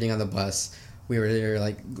 I was reading on the bus. We were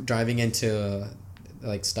like driving into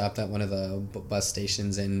like stopped at one of the bus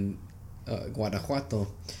stations in Guanajuato,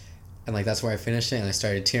 and like that's where I finished it, and I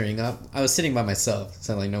started tearing up. I was sitting by myself,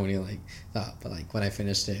 so like nobody like thought, but like when I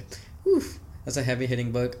finished it, whew, that's a heavy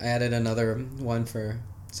hitting book. I added another one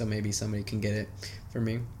so maybe somebody can get it for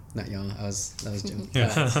me. Not y'all. That was Jim.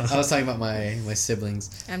 I was talking about my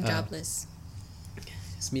siblings. I'm jobless.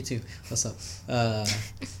 It's me too. What's up?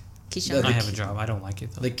 Keyshawn. I have a job. I don't like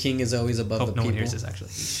it though. The king is always above Hope the no people. one hears this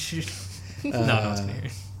actually. No, no one's gonna hear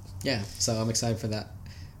it. Yeah, so I'm excited for that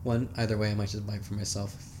one. Either way, I might just buy it for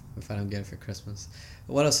myself if I don't get it for Christmas.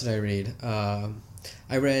 What else did I read? I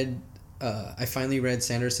finally read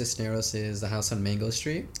Sandra Cisneros' The House on Mango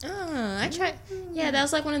Street. Oh, I tried. Yeah, that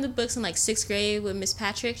was like one of the books in like 6th grade with Miss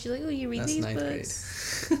Patrick. She's like, "Oh, you read That's these 9th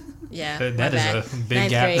books?" grade. Yeah, That my is bad. a big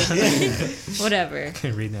gap. 9th grade. Whatever. I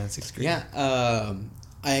couldn't read that in 6th grade. Yeah,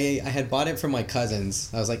 I had bought it from my cousins.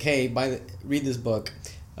 I was like, hey, read this book.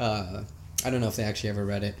 I don't know if they actually ever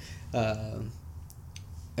read it. I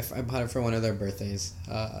bought it for one of their birthdays.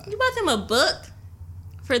 You bought them a book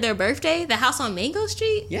for their birthday? The House on Mango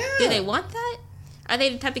Street? Yeah. Do they want that? Are they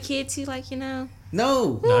the type of kids who like, No!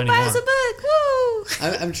 Not woo, buy us a anymore. book, woo!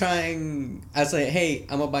 I'm trying. I was like, hey,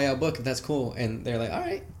 I'm gonna buy you a book if that's cool, and they're like, all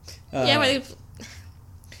right. Yeah, but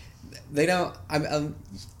They don't. I'm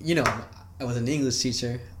I was an English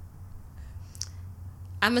teacher.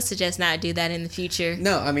 I'm gonna suggest not do that in the future.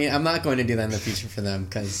 No, I mean I'm not going to do that in the future for them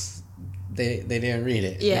because they didn't read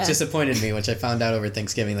it. Yeah. It disappointed me, which I found out over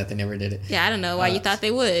Thanksgiving that they never did it. Yeah, I don't know why you thought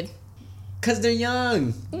they would. Cause they're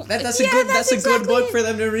young. That's Yeah, a good. that's That's a good exactly book it. for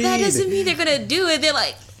them to read. That doesn't mean they're gonna do it. They're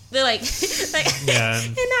like Yeah.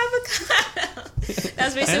 an avocado.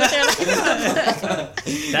 That's basically what they're like.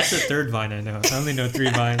 That's the third vine I know. I only know 3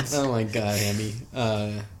 vines. Oh my god, Andy.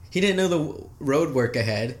 He didn't know the road work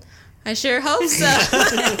ahead. I sure hope so.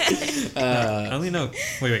 I only know.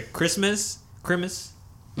 Wait. Christmas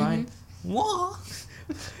vine. Wah.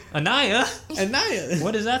 Anaya. And Naya.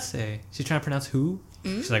 What does that say? She's trying to pronounce who?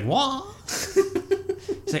 She's like wah.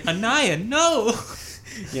 She's like Anaya. No.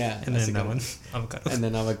 Yeah. And that's then a that good one. Avocado. And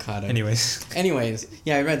then avocado. Anyways.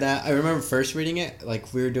 Yeah, I read that. I remember first reading it.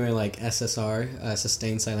 Like we were doing like SSR,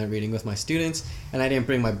 sustained silent reading with my students, and I didn't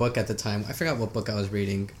bring my book at the time. I forgot what book I was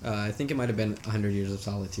reading. I think it might have been 100 Years of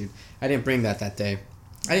Solitude. I didn't bring that day.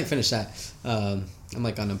 I didn't finish that. I'm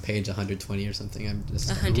like on a page 120 or something. I'm just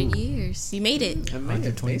 100 years. You made it. I made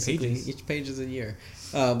it, 120 basically. pages. Each page is a year.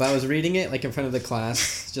 But I was reading it like in front of the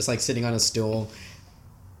class, just like sitting on a stool,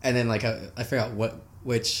 and then like I forgot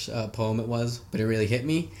which poem it was, but it really hit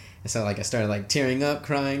me. And so like I started like tearing up,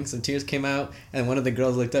 crying. Some tears came out, and one of the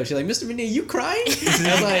girls looked up. She's like, "Mr. Vinny, you crying?" And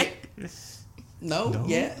I was like, "No,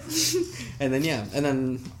 yeah." And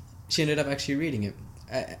then she ended up actually reading it.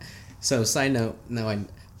 So side note,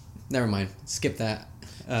 never mind, skip that.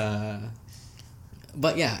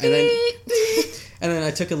 But yeah, and then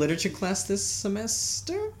I took a literature class this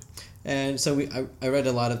semester, and so I read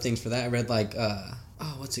a lot of things for that. I read like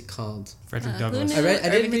what's it called? Frederick Who Douglass. knew I did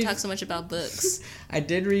Irving could read- talk so much about books? I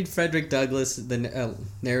did read Frederick Douglass, the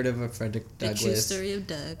narrative of Frederick The Douglass. True Story of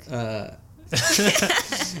Doug.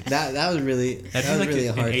 That was really Like really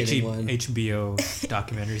a an hard hitting one. HBO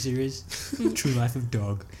documentary series. True Life of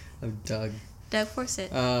Doug. Of Doug. Doug Forsett.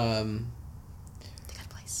 The good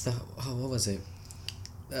place. What was it?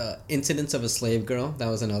 Incidents of a Slave Girl. That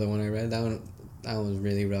was another one I read. That one was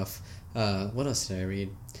really rough. What else did I read?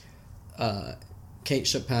 Kate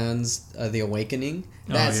Chopin's The Awakening.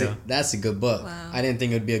 That's a good book. Wow. I didn't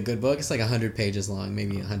think it would be a good book. It's like 100 pages long,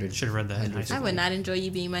 maybe 100. Should have read that in high I school. would not enjoy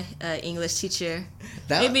you being my English teacher.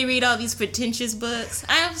 That- Made me read all these pretentious books.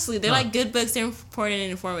 They're like good books. They're important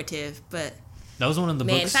and informative. But That was one of the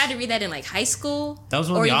man, books. if I had to read that in like high school, That was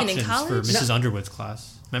one or of the even in options for college, Mrs. Underwood's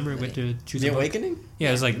class. Remember, we had to choose The a book? Awakening? Yeah,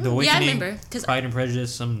 it was like The Yeah, I Awakening, remember, 'cause- Pride and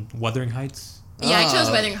Prejudice, some Wuthering Heights. yeah, I chose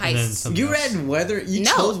Oh, Wuthering and then Heights. something You else. read Weather? You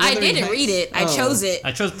No, chose I Wuthering didn't read Heights? it. I Oh. chose it.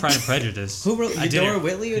 I chose Pride and Prejudice. Who wrote I Eudora didn't-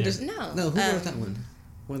 Whitley or yeah. just No, who wrote that one?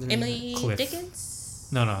 Wuthering Emily Cliff. Dickens.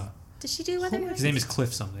 No. Did she do Wuthering Heights? His name is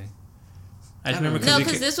Cliff something. I just don't remember No, we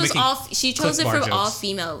because kept this was making all. She chose Cliff it Bar for all jokes.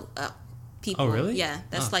 female people. Oh, really? Yeah,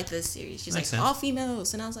 that's Oh. like the series. She's like Makes sense. all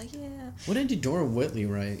females, and I was like, yeah. What did Eudora Whitley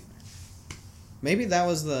write? Maybe that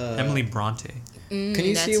was the Emily Bronte. Can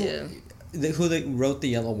you that see too. who wrote the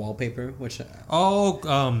Yellow Wallpaper? Which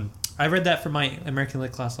I read that for my American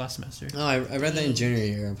Lit class last semester. I read that in junior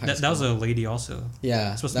year of high That was school. a lady also.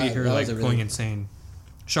 Yeah, It's supposed to be her that like was a going insane.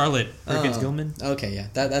 Charlotte Perkins Gilman. Okay, yeah,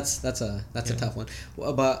 that's a tough one.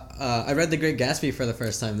 Well, but I read The Great Gatsby for the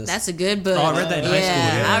first time. That's a good book. Oh, I read that in high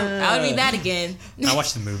school, yeah. I would read that again. I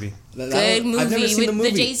watched the movie. Good movie I've never seen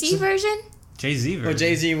with the Jay-Z version. Jay-Z version. Well,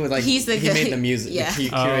 Jay-Z was like He's the he good- made the music. yeah. He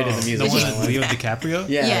curated the music. The one for that with Leo DiCaprio.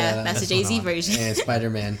 Yeah, that's a that's Jay-Z one on. version. and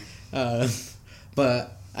Spider-Man.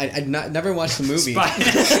 But I'd never watched the movie.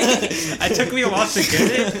 It took me a while to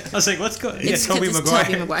get it. I was like, let's go. Yeah, It's Tobey 'cause it's Maguire.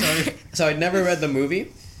 Tobey Maguire. So I'd never read the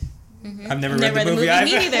movie. I've never read Never the movie Me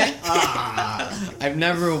either. neither. I've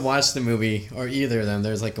never watched the movie or either of them.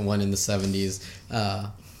 There's like one in the 70s.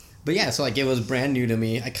 But yeah, so like it was brand new to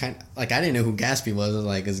me. I didn't know who Gatsby was. I was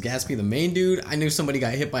like, is Gatsby the main dude? I knew somebody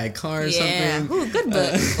got hit by a car or Yeah. something. Ooh, good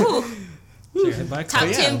book. Ooh. Top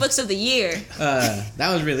yeah. 10 books of the year. That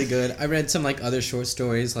was really good. I read some like other short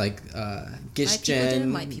stories like Gish White people Jen,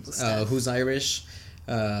 do white people stuff. Who's Irish.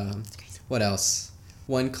 What else?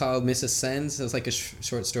 One called Mrs. Sens. It was like a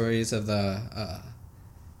short stories of the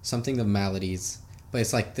something of maladies, but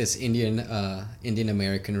it's like this Indian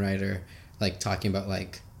American writer like talking about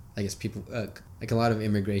like I guess people like a lot of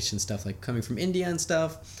immigration stuff like coming from India and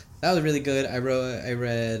stuff. That was really good. I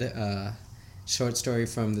read short story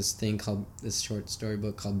from this short story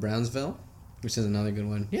book called Brownsville, which is another good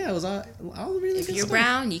one. Yeah, it was all really If good you're stuff.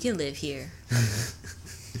 brown, you can live here.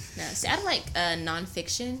 No, see, I don't like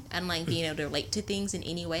nonfiction. I don't like being able to relate to things in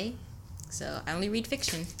any way. So I only read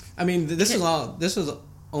fiction. I mean, this was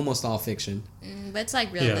almost all fiction. But it's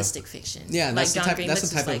like realistic fiction. Yeah, like that's John the type. Green That's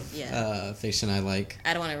the Books type is of fiction I like.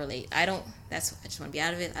 I don't want to relate. I just want to be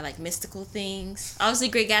out of it. I like mystical things. Obviously,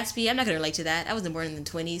 Great Gatsby. I'm not gonna relate to that. I wasn't born in the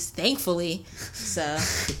 20s, thankfully. So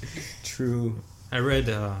True. I read.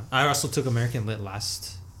 I also took American Lit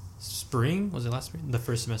last spring. Was it last spring? The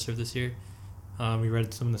first semester of this year. We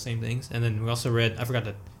read some of the same things, and then we also read. I forgot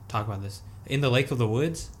to talk about this. In the Lake of the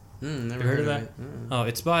Woods. Never You heard of that? it. Oh,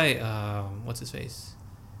 it's by what's his face?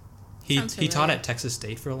 He Sounds taught familiar. at Texas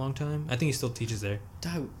State for a long time. I think he still teaches there.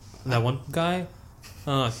 Dog- That one guy.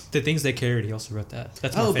 The Things They Carried. He also wrote that.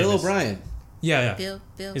 That's more Oh, Bill famous. O'Brien. Yeah. Bill.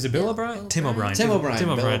 Is it Bill O'Brien? Tim O'Brien. Tim O'Brien. Tim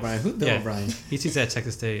Bill O'Brien. O'Brien. Who's Bill Yeah. O'Brien? He teaches at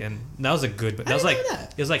Texas State, and that was a good. But that was like didn't know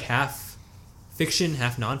that. it was like half fiction,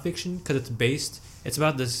 half nonfiction, because it's based. It's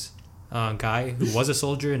about this guy who was a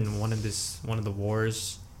soldier in one of the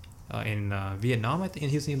wars in Vietnam. I think,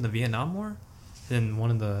 and he was in the Vietnam War. And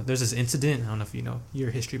then there's this incident. I don't know if you know, you're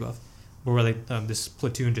a history buff, where like this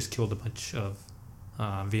platoon just killed a bunch of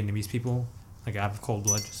Vietnamese people, like out of cold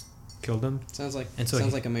blood, just killed them. Sounds like And so sounds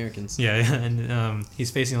he- like Americans. Yeah, and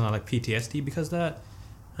he's facing a lot of like PTSD because of that.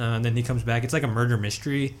 And then he comes back. It's like a murder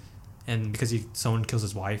mystery, and because someone kills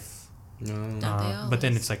his wife. No. But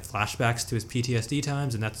then it's like flashbacks to his PTSD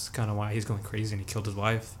times, and that's kind of why he's going crazy and he killed his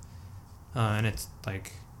wife. And it's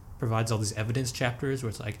like provides all these evidence chapters where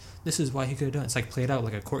it's like, this is why he could have done it. It's like played out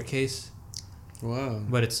like a court case. Whoa.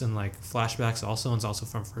 But it's in like flashbacks also, and it's also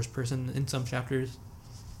from first person in some chapters.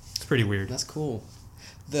 It's pretty weird. That's cool.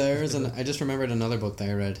 I just remembered another book that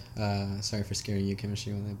I read. Sorry for scaring you,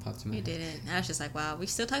 Kymastrie, when it popped in my You head. didn't. I was just like, wow, we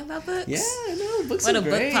still talking about books? Yeah, I know. Books What are a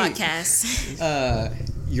great. book podcast.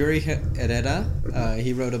 Yuri Herrera,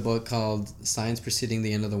 he wrote a book called Science Preceding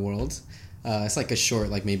the End of the World. It's like a short,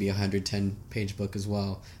 like maybe 110-page book as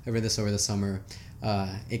well. I read this over the summer.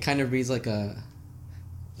 It kind of reads like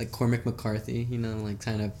Cormac McCarthy, like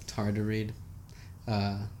kind of hard to read.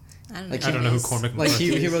 I don't know who Cormac Like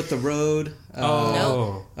McCarthy he is. wrote The Road.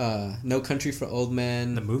 No Country for Old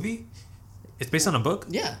Men. The movie? It's based on a book?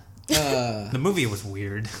 Yeah. The movie was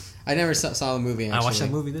weird. I never saw the movie, actually. I watched that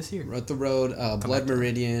movie this year. Wrote The Road, Blood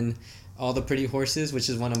Meridian, All the Pretty Horses, which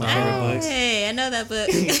is one of my favorite books. Hey, I know that book.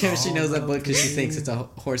 She knows that book because she thinks it's a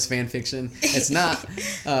horse fan fiction. It's not,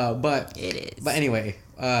 but It is. But anyway,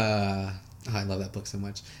 I love that book so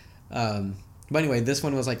much. But anyway, this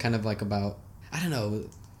one was like kind of like about, I don't know,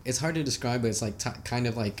 it's hard to describe, but it's like kind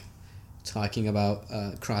of like talking about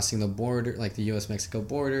crossing the border, like the U.S.-Mexico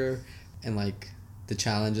border, and like the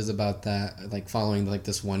challenges about that, like following like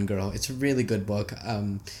this one girl. It's a really good book.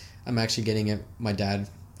 I'm actually getting my dad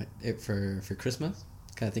for Christmas.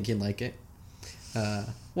 I think he'd like it.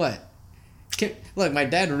 What? Look, my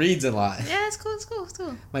dad reads a lot. Yeah, it's cool. It's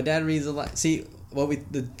cool. My dad reads a lot. See,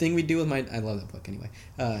 the thing we do with I love that book anyway.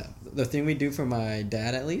 The thing we do for my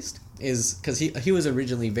dad, at least, is because he was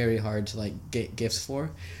originally very hard to like get gifts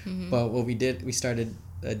for, but what we started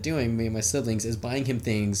doing, me and my siblings, is buying him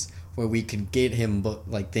things where we could get him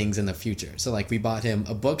like things in the future. So like we bought him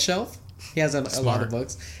a bookshelf. He has a lot of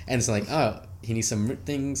books, and it's like, oh, he needs some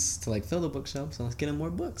things to like fill the bookshelf, so let's get him more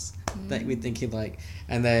books that we think he'd like.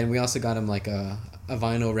 And then we also got him like a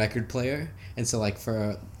vinyl record player, and so like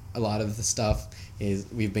for a lot of the stuff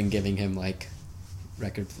we've been giving him like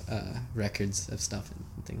records of stuff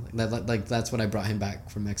and things like that. Like that's what I brought him back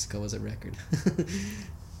from Mexico, was a record.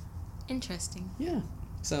 Interesting. Yeah.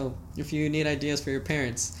 So if you need ideas for your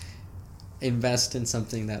parents, invest in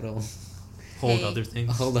something that'll Hold Hey. other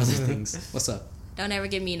things. hold other things. What's up? Don't ever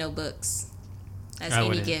give me no books. That's I any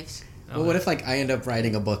wouldn't. gift. Well, what if like I end up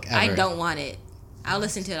writing a book ever? I don't want it. I'll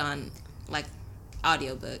listen to it on like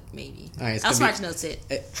audiobook maybe. All right, it's I'll gonna be- smart notes it.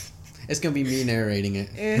 It's gonna be me narrating it.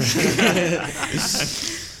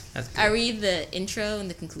 That's I good. read the intro and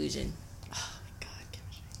the conclusion. Oh my god,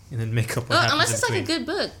 Kymastrie. And then make up what Well, happens unless it's in like a between. good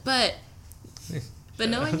book, but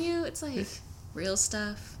knowing you, it's like real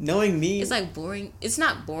stuff. Knowing me, It's like boring. It's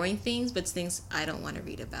not boring things, but it's things I don't want to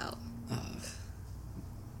read about.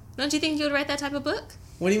 Don't you think you would write that type of book?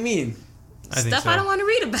 what do you mean? I think Stuff so. I don't want to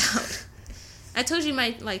read about. I told you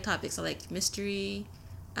my like topics. I like mystery.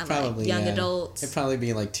 I Probably like young yeah. adults. It'd probably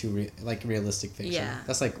be like too like realistic fiction. Yeah.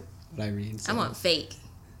 That's like what I read. So. I want fake.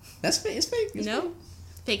 That's fake. It's fake. It's No,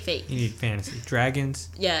 fake. fake. You need fantasy. Dragons.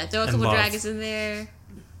 Yeah, throw a And couple love. dragons in there.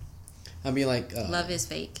 I'll be like Love is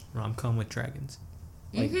fake. Rom-com with dragons.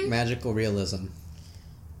 like magical realism.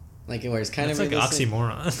 Like where it's kind That's of like an realistic.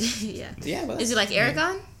 oxymoron. Yeah. Yeah, but Is it like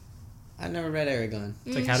Aragon? I never read Aragon.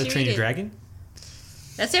 It's like How to you Train read Your it. Dragon.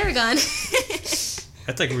 That's Aragon.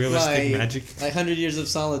 That's like realistic magic. Like 100 Years of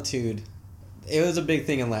Solitude. It was a big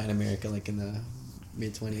thing in Latin America, like in the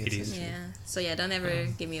mid 20th 80s. century. Yeah. So yeah, don't ever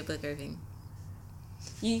give me a book or anything.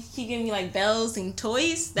 You keep giving me like bells and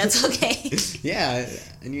toys. That's okay. Yeah,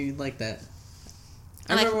 and you like that.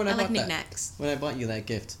 I like remember when I like bought that. knickknacks. When I bought you that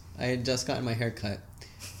gift, I had just gotten my hair cut,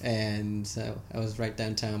 and so I was right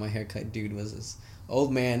downtown. My haircut dude was this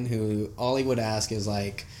old man who all he would ask is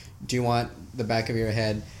like, "Do you want the back of your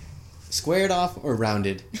head squared off or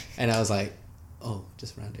rounded?" And I was like, "Oh,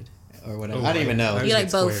 just rounded." Or whatever. Oh, I don't even know. I You like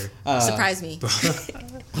get both. square. Surprise me.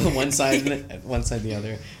 one side the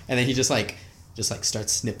other, and then he just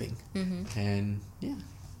starts snipping, and yeah,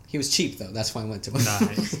 he was cheap though. That's why I went to him.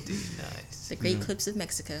 Nice, dude. Nice. The Great Clips of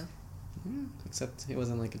Mexico. Except it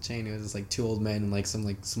wasn't like a chain. It was just like two old men in like some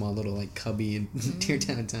like small little like cubby in near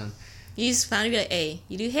downtown. You just found to be like, hey,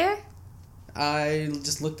 you do hair? I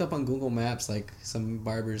just looked up on Google Maps like some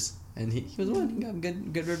barbers, and he was one. He got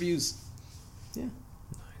good reviews. Yeah.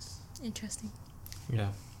 Nice. Interesting. Yeah.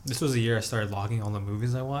 This was the year I started logging all the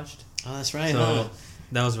movies I watched. Oh, that's right. So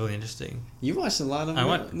That was really interesting. You watched a lot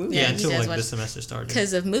of movies. Yeah, he until does like watch- the semester started.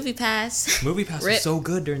 Because of Movie Pass. Movie Pass Rip. was so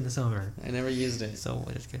good during the summer. I never used it. So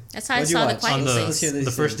it was good. That's how I What'd you saw the watch? Quiet On Let's hear Place. these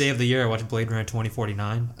the first things. day of the year, I watched Blade Runner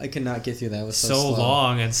 2049. I could not get through that. It was so slow.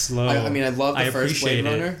 long and slow. I mean, I love the first Blade appreciate it.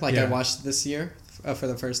 Runner. Like, Yeah. I watched this year for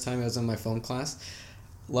the first time. It was in my film class.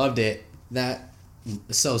 Loved it. That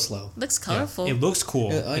so slow. Looks Yeah. colorful. It looks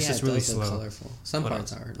cool. Oh, It's yeah, just it really does look slow. colorful. Some What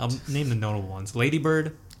parts else? are. I'll name the notable ones. Lady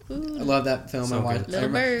Bird. I Ooh, love that film. So I watched. good. I Little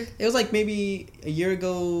remember- Bird. It was like maybe a year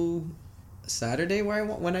ago, Saturday,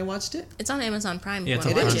 when I watched it. It's on Amazon Prime. Yeah, if it's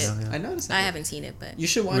you on wanna It watch is. Prime, it. yeah. I noticed that. I haven't seen it, but You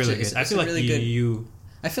should watch Really it. good. It's, I it's feel a like really you good.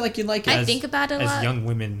 I feel like you'd like it. I think about it a as lot. young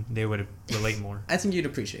women, they would relate more. I think you'd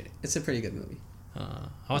appreciate it. It's a pretty good movie.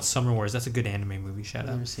 I watched Summer Wars. That's a good anime movie. Shout I've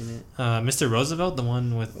out. never seen it. Mr. Roosevelt, the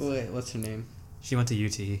one with Wait, what's her name? she went to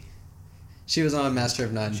UT. She was on Master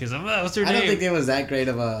of None. She was like, "Oh, what's her I name?" don't think it was that great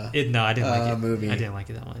of a. No, I didn't like it. movie. I didn't like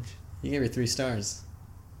it that much. You gave her 3 stars.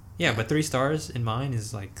 Yeah, but 3 stars in mine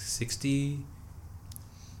is like 60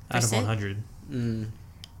 out of Percent? 100. Mm.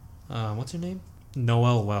 What's her name?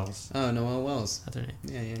 Noelle Wells. Oh, Noelle Wells. That's her name.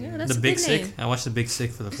 Yeah. Yeah, that's The a Big good Sick. name. I watched The Big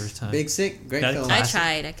Sick for the first time. Big Sick, great That film. class- I Classic.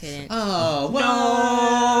 tried. I couldn't. Oh, what?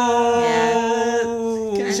 No!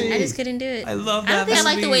 Couldn't I she? just couldn't do it. I love I that don't think I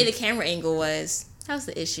like the way movie. the camera angle was. That was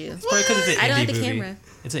the issue. It's probably because it's an I don't indie like the movie. camera.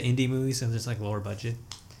 It's an indie movie, so it's like lower budget.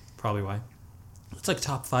 Probably why. It's like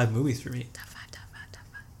top 5 movies for me. Top five.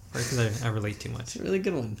 Probably because I relate too much. It's a really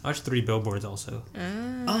good one. I watched 3 Billboards also. I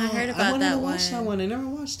heard I about wanted that to one. watch that one. I never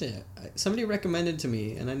watched it. Somebody recommended to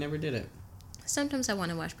me, and I never did it. Sometimes I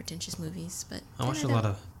want to watch pretentious movies, but I watched a don't. lot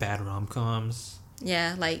of bad rom-coms.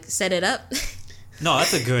 Yeah, like Set It Up. No,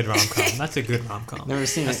 that's a good rom-com. That's a good rom-com. Never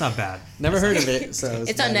seen That's it. not bad. Never heard of it, so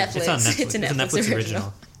It's on bad. Netflix. It's on Netflix. It's a Netflix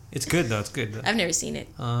original. It's good though. It's good. I've never seen it.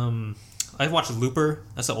 I watched Looper.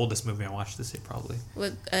 That's the oldest movie I watched this year, probably.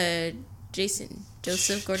 With Joseph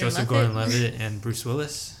Gordon-Levitt. Joseph Gordon-Levitt and Bruce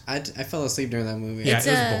Willis. I fell asleep during that movie. Yeah, It's,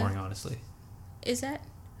 it was boring, honestly. Is that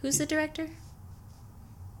who's the director?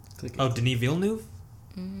 Click it. Oh, Denis Villeneuve,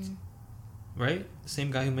 right? The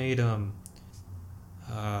same guy who made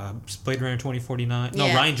Blade Runner 2049. No,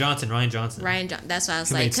 Yeah. Ryan Johnson. Ryan John. That's why I was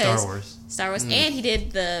Who like, made Star 'cause Wars? Star Wars, and he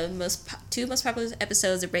did the two most popular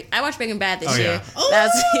episodes of I watched Breaking Bad this Oh, year. yeah. That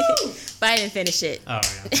was, but I didn't finish it. Oh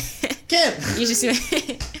yeah. Kim! You just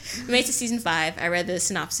made it to season 5. I read the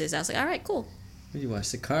synopsis. I was like, all right, cool. What did you watch?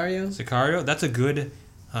 Sicario? Sicario. That's a good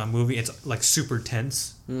movie. It's like super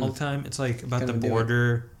tense all the time. It's like about Kinda the do it.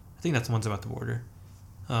 border. I think that's the one's about the border.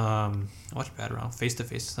 I watched Bad Round. Face to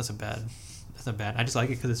Face. That's not bad. I just like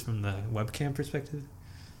it because it's from the webcam perspective.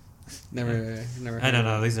 Never I heard don't of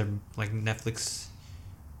know. it. These are like Netflix.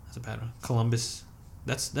 That's a bad one. Columbus.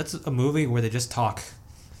 That's a movie where they just talk.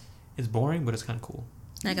 It's boring, but it's kind of cool.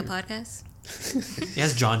 Like a podcast. It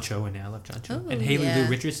has John Cho in it. I love John Cho. Oh, And Haley yeah. Lou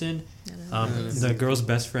Richardson, the girl's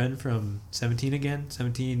best friend from 17 again.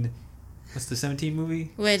 17. What's the 17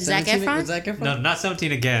 movie? With Zac 17 Efron? With Zac Efron? No, not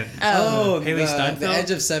 17 again. Oh, Haley Steinfeld. The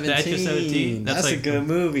Edge of 17. The Edge of 17. That's a like good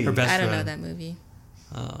movie. Her best I don't know friend. that movie.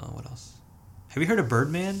 What else? Have you heard of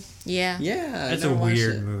Birdman? Yeah. Yeah, That's I a never watched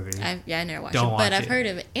weird it. movie. I never watched Don't it, but watch I've it. heard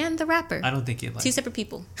of it. And The Rapper. I don't think you'd like 2 it. separate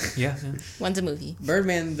people. Yeah. One's a movie.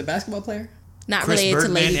 Birdman, the basketball player? Not Chris related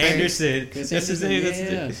Birdman to Lady Bird. Anderson. Chris That's his Anderson,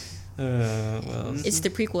 name. yeah. That's well, It's the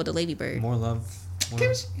prequel to Lady Bird. more love. More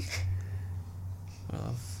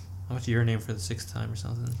love. How much your name for the 6th time or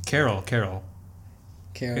something? Carol. Have Carol.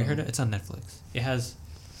 you heard it? It's on Netflix. It has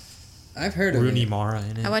I've heard of Rooney it. Mara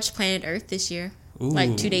in it. I watched Planet Earth this year. Ooh.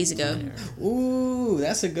 Like 2 days ago. Ooh,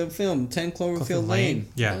 that's a good film. 10 Cloverfield Lane.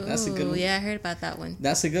 Yeah. That's a good Ooh, one. Yeah, I heard about that one.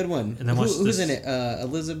 That's a good one. And then what's Who's this- in it?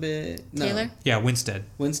 Elizabeth no. Taylor? Yeah, Winstead.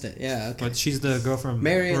 Winstead. Yeah, okay. But she's the girl from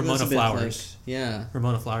Mary Ramona Elizabeth, Flowers. like, yeah.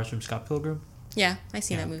 Ramona Flowers from Scott Pilgrim. Yeah, I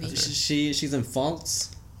seen Yeah, that movie. that's She's in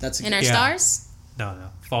Faults. That's a And good our Yeah. stars? No.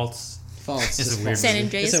 Faults. Faults. It's a Just weird Faults. San movie.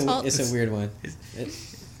 Andreas It's a, Fault? it's a weird one.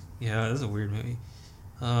 Yeah, this is a weird movie.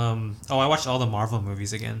 I watched all the Marvel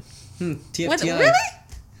movies again. TFTI. What? Really?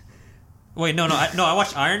 Wait, no, I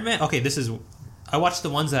watched Iron Man. Okay, I watched the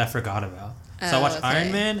ones that I forgot about. So I Oh, watched okay.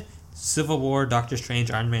 Iron Man, Civil War, Doctor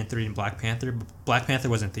Strange, Iron Man 3, and Black Panther. Black Panther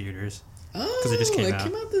was in theaters. Oh, it just came out.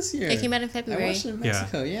 came out this year. It came out in I February. watched it in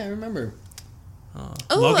Mexico. Yeah, I remember. Oh,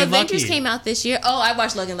 Logan Avengers Lucky. came out this year. Oh, I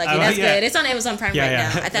watched Logan Lucky. Oh, That's yeah. good. It's on Amazon Prime Yeah, right yeah. now.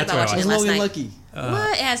 I thought That's about what I watching it Was last Logan night. Lucky?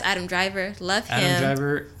 What? It has Adam Driver. Love him. Adam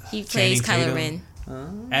Driver. He plays Channing Kylo Tatum. Ren.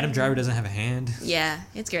 Adam Driver doesn't have a hand. Yeah,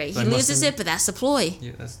 it's great. So He I loses must've- it, but that's the ploy.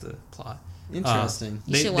 Yeah, that's the plot. Interesting.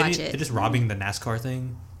 You should watch it. They're just robbing the NASCAR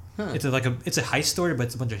thing. Huh. It's a heist story, but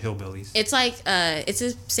it's a bunch of hillbillies. It's like it's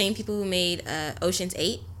the same people who made Ocean's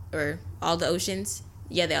 8 or all the Oceans.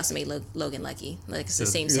 Yeah, they also made Logan Lucky. Like it's the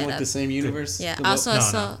same You want setup. the same universe? Yeah. The Also, I no,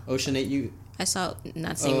 saw Ocean 8 I saw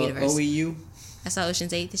not the same universe. OEU. I saw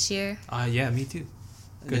Ocean's 8 this year. Yeah, me too.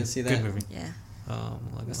 I didn't see that. Good movie. Yeah.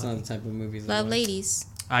 That's not the type of movies I Love watch. ladies.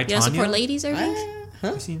 I, You don't Tanya? support ladies, Irving?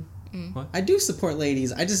 Huh? You seen? What? I do support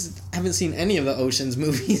ladies. I just haven't seen any of the Ocean's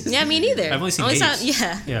movies. Yeah, me neither. I've only seen saw, eight.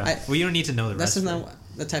 yeah. Yeah. Well, you don't need to know the That's rest. just of it.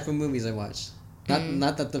 not the type of movies I watch.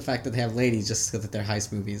 Not that the fact that they have ladies, just because that they're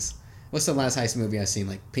heist movies. What's the last heist movie I've seen?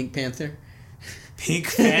 Like Pink Panther?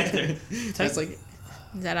 Pink Panther. That's like,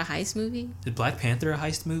 Is that a heist movie? Is Black Panther a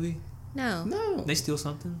heist movie? No. no. They steal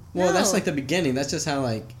something? Well, that's No. like the beginning. That's just how,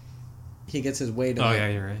 like, he gets his way to, Oh, like, yeah,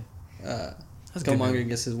 you're right. That's a good Killmonger movie.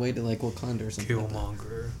 gets his way to, like, Wakanda or something. like that.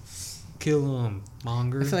 Killmonger. Kill him,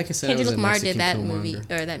 Monger. I feel like I said it Kendrick was a Lamar Mexican did that Killmonger. movie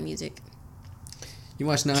or that music. You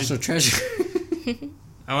watched National Treasure?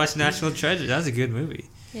 I watched National Treasure. That was a good movie.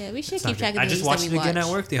 Yeah, we should It's not keep track good. of the I just movies watched that it we again watch.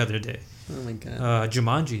 at work the other day. Oh my god.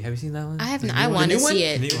 Jumanji. Have you seen that one? I haven't. The I new want The to new see one?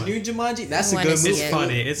 it. The new The one. new Jumanji? That's I a wanna good see movie. it. It's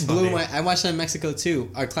funny. It's Blew funny. my, I watched that in Mexico too.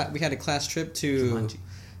 We had a class trip to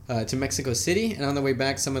Mexico City, and on the way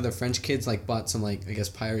back, some of the French kids like bought some like I guess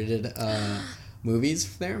pirated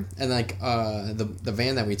movies there, and like the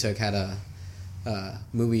van that we took had a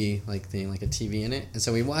movie like thing, like a TV in it, and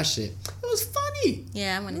so we watched it. It was funny.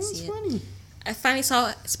 Yeah, I It want to was see it. funny. I finally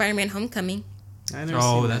saw Spider-Man: Homecoming. I never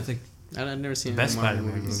Oh, seen that's that. like I've never seen best any Marvel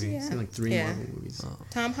Spider-Man movies. movie. I've seen like 3 Yeah. Marvel movies.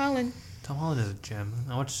 Tom Holland. Tom Holland is a gem.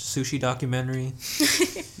 I watched Sushi documentary.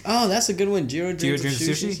 Oh, that's a good one. Jiro Jiro Dreams of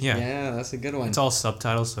Dreams of Sushi. Sushi? Yeah. Yeah, that's a good one. It's all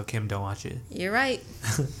subtitles, so Kim, don't watch it. You're right.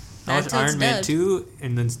 I Bad watched Toad's Iron Man dubbed. 2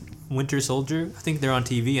 and then Winter Soldier. I think they're on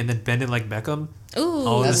TV, and then Bend It Like Beckham. Ooh,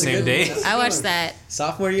 All in the That's a same good day. one. That's a I good watched one. that.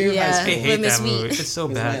 Sophomore year of Yeah. high I school. hate Miss that Me. movie. It's so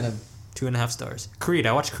With bad. Atlanta. 2.5 stars. Creed.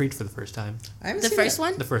 I watched Creed for the first time. I haven't The seen first that.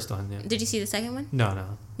 one? The first one, yeah. Did you see the second one?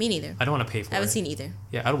 No. Me neither. I don't want to pay for I haven't it. seen either.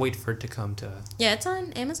 Yeah, I'd wait for it to come to. Yeah, it's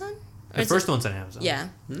on Amazon. Or The it's first one's on Amazon. Yeah,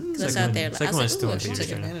 Mm, because it's second out there. one- second I one was is like, still ooh, in I should I'll theaters take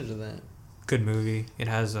check it right out. advantage of that. Good movie. It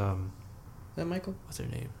has Is that Michael? what's her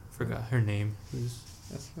name? Forgot her name. Who's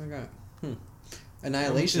That's what I got.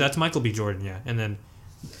 Annihilation. That's Michael B. Jordan. Yeah, and then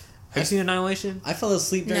have you seen Annihilation? I fell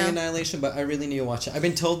asleep during No. Annihilation, but I really need to watch it. I've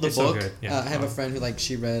been told the It's so book. good, yeah. I have a friend who like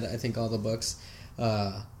she read I think all the books.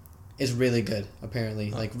 Is really good. Apparently,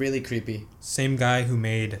 like really creepy. Same guy who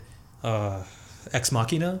made Ex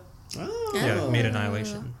Machina. Oh, Yeah, made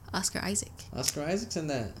Annihilation. Oscar Isaac. Oscar Isaac's in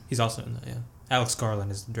that. He's also in that. Yeah, Alex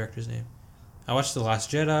Garland is the director's name. I watched The Last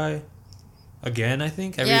Jedi again. I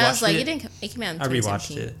think I Yeah, I rewatched was like, it. it came out in I rewatched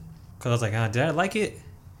 2017. it because I was like, did I like it?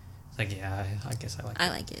 It's like, yeah, I guess I like it. I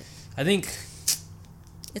like it. I think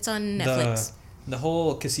It's on Netflix. the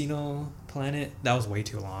whole Casino Planet, that was way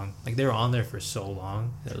too long. Like they were on there for so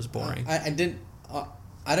long that it was boring. I did.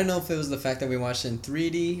 I don't know if it was the fact that we watched it in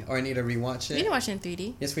 3D or I need to rewatch We it. didn't watch it in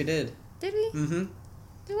 3D. Yes, we did. Did we? Mm-hmm.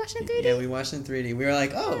 We watched it in 3D? Yeah, we watched it in 3D. We were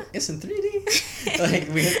like, oh, it's in 3D.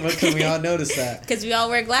 Like we all noticed that Because we all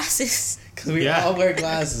wear glasses. because we Yeah. all wear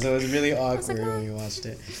glasses, so it was really was awkward like, when we watched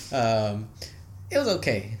it. It was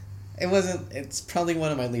okay. It wasn't. It's probably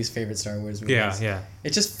one of my least favorite Star Wars movies. yeah.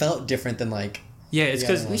 It just felt different than like. Yeah, it's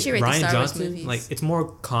because We should rate the Ryan Star Wars Johnson, movies. like, it's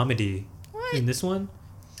more comedy What? in this one.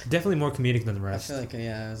 Definitely more comedic than the I rest. feel like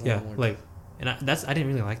yeah, it was a Yeah, little more. like, and I didn't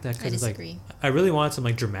really like that I because it's like disagree. I really wanted some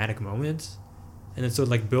like dramatic moments, and then so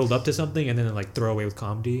like build up to something and then like throw away with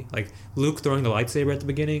comedy. Like Luke throwing the lightsaber at the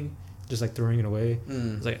beginning, just like throwing it away.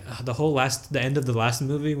 It's like the end of the last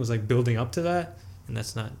movie was like building up to that, and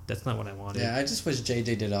that's not what I wanted. Yeah, I just wish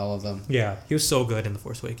JJ did all of them. Yeah, he was so good in The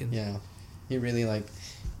Force Awakens. Yeah, he really like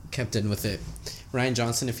kept in with it. Ryan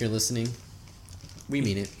Johnson, if you're listening, we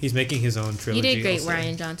mean it. He's making his own You trilogy. did great, also.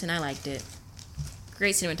 Ryan Johnson. I liked it.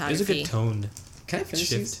 Great cinematography. There's a good tone. Can I finish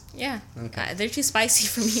Shift. these? Yeah. Okay. They're too spicy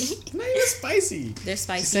for me. Not even spicy. They're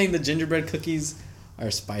spicy. She's saying the gingerbread cookies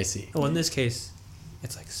are spicy. Oh, in this case,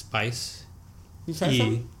 it's like spice. You try E.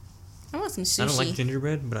 some? I want some sushi. I don't like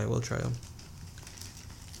gingerbread, but I will try them.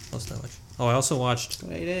 What else did I watch? Oh, I also watched.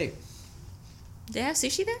 888. Do they have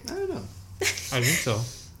sushi there? I don't know. I think so.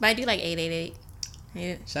 But I do like 888.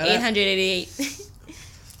 Shout out. 888.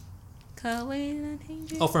 Call away the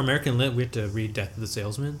danger. Oh, for American Lit, we have to read Death of the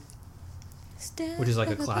Salesman, which is like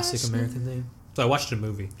a classic American thing. So I watched a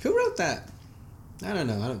movie. Who wrote that? I don't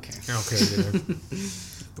know. I don't care. I don't care either.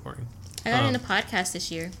 Boring. I got into podcast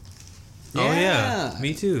this year. Oh yeah,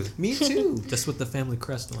 me too. Me too. Just with the Family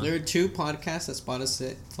Crest one. There are 2 podcasts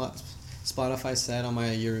that Spotify said on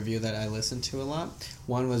my year review that I listened to a lot.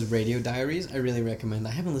 One was Radio Diaries. I really recommend.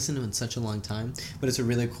 I haven't listened to it in such a long time, but it's a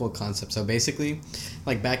really cool concept. So basically,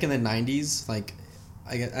 like back in the 90s, like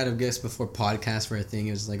I guess before podcasts were a thing,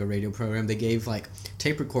 it was like a radio program. They gave like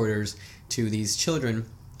tape recorders to these children,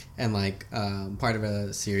 and like part of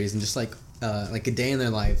a series, and just like a day in their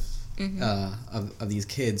life of these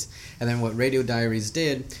kids. And then what Radio Diaries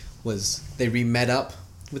did was they met up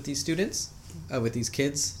with these students, with these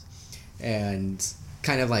kids, and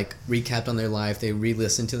kind of like recapped on their life. They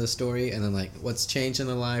re-listened to the story, and then like what's changed in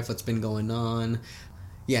their life, what's been going on.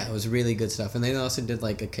 Yeah, it was really good stuff. And they also did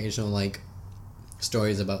like occasional like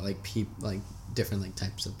stories about like different like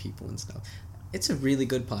types of people and stuff. It's a really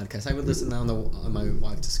good podcast. I would listen to that on my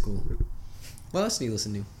walk to school. What else do you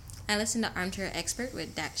listen to? I listen to Armchair Expert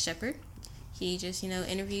with Dax Shepard. He just,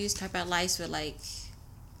 interviews, talk about lives with like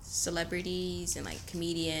celebrities and like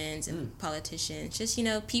comedians and politicians. Just,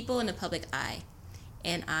 people in the public eye.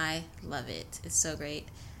 And I love it. It's so great.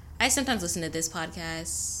 I sometimes listen to this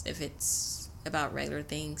podcast if it's about regular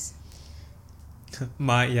things.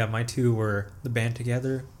 My two were the Band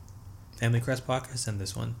Together, Family Crest podcast, and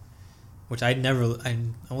this one, which I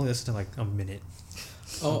only listened to like a minute.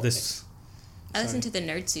 Oh, this. I listen to the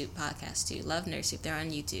Nerd Soup podcast too. Love Nerd Soup. They're on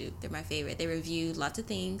YouTube. They're my favorite. They review lots of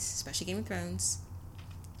things, especially Game of Thrones.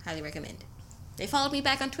 Highly recommend. They followed me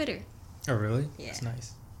back on Twitter. Oh really? Yeah. That's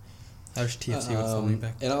nice. I wish TFC would follow me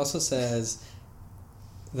back. It also says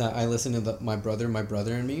that I listen to My Brother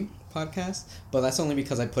and Me podcast, but that's only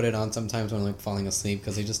because I put it on sometimes when I'm like falling asleep,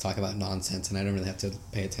 because they just talk about nonsense and I don't really have to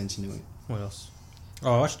pay attention to it. What else?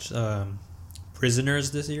 Oh, I watched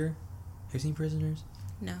Prisoners this year. Have you seen Prisoners?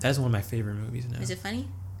 No. That's one of my favorite movies now. Is it funny?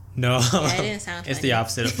 No. Yeah, it didn't sound funny. It's the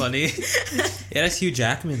opposite of funny. Yeah, that's Hugh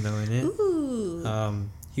Jackman though in it. Ooh.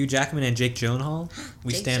 Hugh Jackman and Jake Gyllenhaal.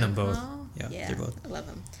 We Jake stand them both. Gyllenhaal? Yeah, they're both. I love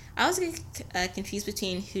them. I was confused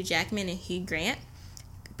between Hugh Jackman and Hugh Grant,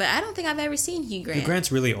 but I don't think I've ever seen Hugh Grant. Hugh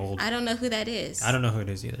Grant's really old. I don't know who that is. I don't know who it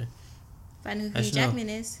is either. But I know who I Hugh just know. Jackman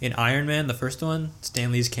is. In Iron Man, the first one,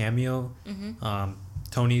 Stan Lee's cameo.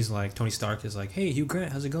 Tony Stark is like, "Hey, Hugh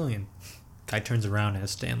Grant, how's it going?" Guy turns around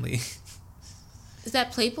as Stan Lee. Is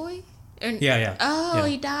that Playboy? Yeah. Oh, Yeah.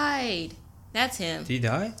 he died. That's him. Did he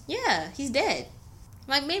die? Yeah, he's dead.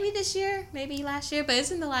 Like maybe this year, maybe last year, but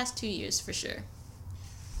it's in the last 2 years for sure.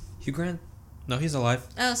 Hugh Grant? No, he's alive.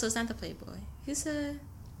 Oh, so it's not the Playboy. Who's the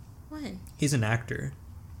one? He's an actor.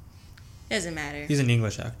 Doesn't matter. He's an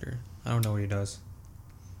English actor. I don't know what he does.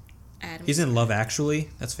 Adam. He's in Love Actually.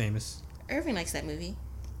 That's famous. Irving likes that movie.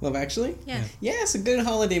 Love Actually? Yeah. Yeah, it's a good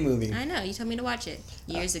holiday movie. I know. You told me to watch it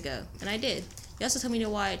years ago, and I did. You also told me to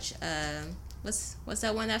watch. What's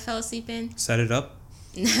that one that I fell asleep in? Set It Up.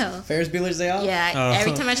 No. Ferris Bueller's Day Off? Yeah. Oh.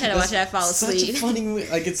 Every time I try to watch it, I fall Such asleep. a funny movie.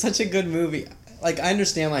 Like, it's such a good movie. Like, I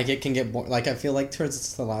understand, like, it can get boring. Like, I feel like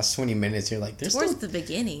towards the last 20 minutes, you're like, there's Towards the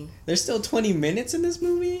beginning. still 20 minutes in this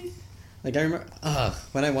movie? Like, I remember,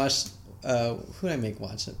 when I watched, who did I make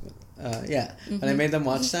watch it? When I made them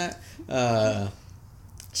watch that,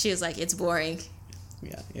 She was like, "It's boring."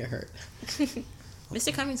 yeah, it hurt.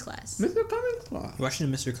 Mr. Cummings' class. Mr. Cummings class. You watching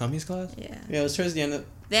in Mr. Cummings' class? Yeah. Yeah, it was towards the end of,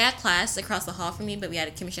 They had class across the hall from me, but we had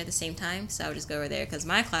a chemistry at the same time, so I would just go over there because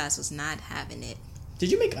my class was not having it. did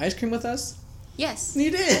you make ice cream with us? Yes.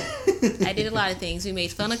 You did. I did a lot of things. We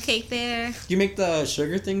made funnel cake there. Did you make the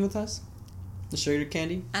sugar thing with us? The sugar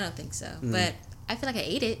candy? I don't think so, but I feel like I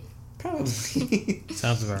ate it. Probably.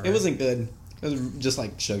 Sounds about right. It wasn't good. It was just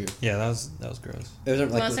like sugar. Yeah, that was gross. It wasn't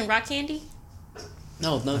You want like, some rock candy?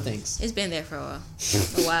 no thanks. It's been there for a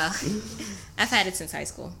while. I've had it since high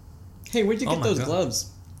school. Hey, where'd you Oh get my those God. gloves?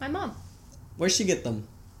 My mom. Where'd she get them?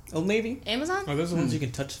 Old Navy? Amazon? Are those the ones you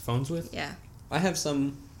can touch phones with? Yeah. I have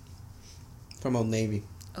some from Old Navy.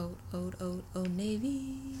 Old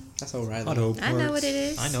Navy. That's O'Reilly. Auto I know parts. what it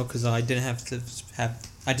is. I know because I didn't have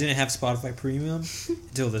Spotify Premium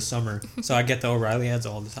until this summer, so I get the O'Reilly ads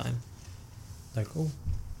all the time. Like, oh,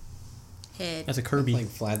 Head. that's a Kirby. Like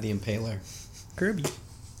Vlad the Impaler. Kirby.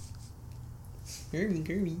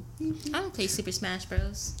 Kirby. I don't play Super Smash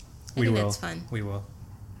Bros. I We think will. that's fun. We will.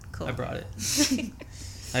 Cool. I brought it.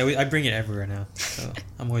 I bring it everywhere now, so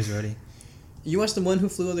I'm always ready. You watched the one who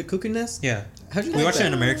flew over the cuckoo nest? Yeah. How'd you We like watched it that?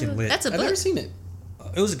 in American Lit. That's a I've book. never seen it.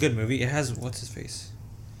 It was a good movie. It has what's his face?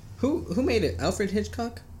 Who made it? Alfred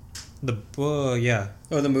Hitchcock? Yeah.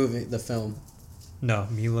 Or the movie, the film? No,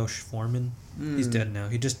 Milos Forman. He's dead now.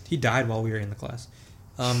 He died while we were in the class.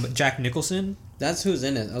 But Jack Nicholson. That's who's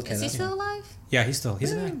in it. Okay. Is he that's still alive? Yeah, he's an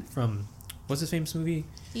actor from what's his famous movie?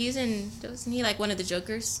 Wasn't he like one of the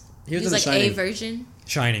Jokers? He was He in was The like Shining. a version.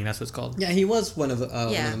 Shining. That's what it's called. Yeah, he was one of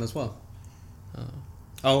Yeah. them as well.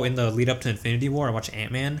 Oh, in the lead up to Infinity War, I watched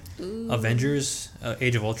Ant-Man, Ooh. Avengers,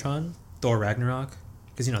 Age of Ultron, Thor Ragnarok.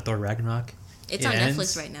 Because Thor Ragnarok. It's it on ends.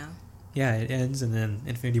 Netflix right now. Yeah, it ends and then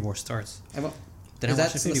Infinity War starts. Is Then I that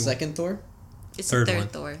watched the Infinity War. second Thor? It's Third the third one.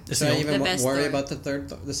 Thor. It's Should the I only- even The best worry Thor.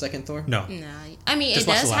 about the second Thor? No. No, I mean Just it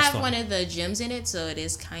watch does the last have one. one of the gems in it, so it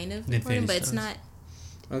is kind of The important, but Infinity it's Stones.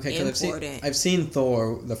 not. Okay, because Important. I've seen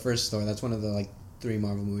Thor, the first Thor. That's one of the like 3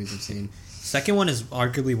 Marvel movies I've seen. Second one is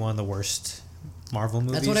arguably one of the worst Marvel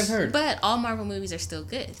movies. That's what I've heard. But all Marvel movies are still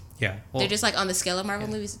good. Yeah. Well, They're just like on the scale of Marvel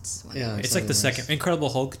movies. It's one. Yeah, it's like the worst. second. Incredible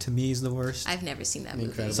Hulk to me is the worst. I've never seen that movie.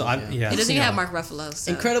 Incredible. So I Yeah. yeah. It doesn't you even have know, Mark Ruffalo.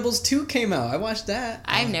 So. Incredibles 2 came out. I watched that.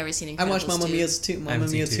 I've never seen Incredibles. I watched Mamma 2. Mia's 2. I Mamma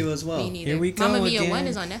haven't Mia seen 2 two. as well. Me neither. Here we go Mamma Mia again. 1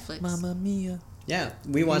 is on Netflix. Mamma Mia. Yeah,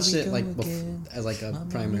 we watched Here we it go like again. as like a Mamma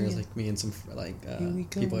primary, Mia. like me and some like Here we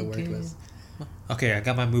go people I worked again. with. Okay, I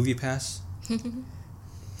got my movie pass.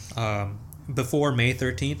 Before May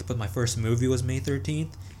 13th, but my first movie was May 13th,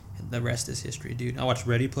 and the rest is history, dude. I watched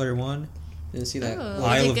Ready Player One, Didn't see that. Oh. Was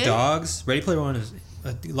Isle it of good? Dogs. Ready Player One is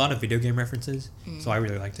a lot of video game references, so I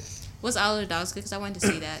really liked it. Was Isle of Dogs good? Because I wanted to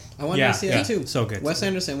see that. I wanted Yeah, to see yeah. that too. So good. Wes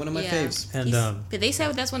Anderson, one of my Yeah. faves. And He's- but they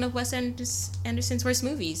said that's one of Wes Anderson's worst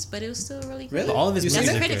movies, but it was still really good. Really? all of his You movies That's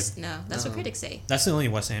are what good. critics. No, that's what critics say. That's the only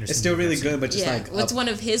Wes Anderson. It's still movie really I've seen. good, but just Yeah, like well, it's up- one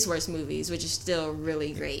of his worst movies, which is still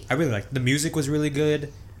really great. I really liked the music was really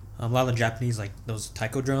good. A lot of the Japanese like those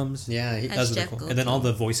taiko drums. yeah, he, That was really Jeff cool. And then all Goldblum.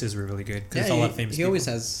 the voices were really good because yeah, it's a lot of famous. he people. always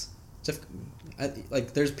has Jeff.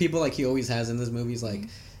 Like there's people like he always has in his movies like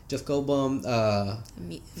Jeff Goldblum.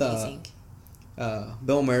 Amazing.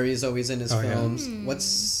 Bill Murray's always in his Oh, yeah. films.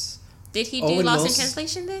 What's Did he do Owen Lost in Wilson-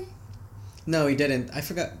 Translation then? no, he didn't. I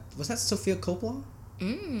forgot. Was that Sofia Coppola?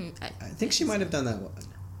 I think she might have done that one.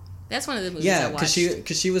 That's one of the movies Yeah, I watched.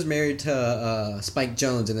 because she was married to Spike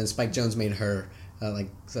Jonze, and then Spike Jonze made her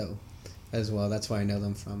so as well. That's why I know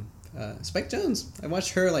them from. Spike Jonze. I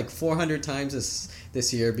watched her like 400 times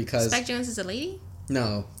this year because Spike Jonze is a lady?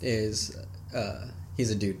 no is he's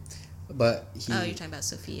a dude, but he. Oh, you're talking about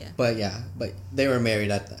Sophia. But yeah, but they were married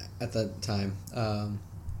at the time.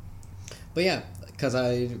 But yeah, because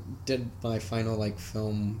I did my final like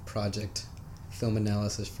film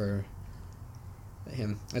analysis for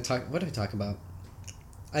him. What did I talk about?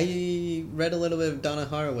 I read a little bit of Donna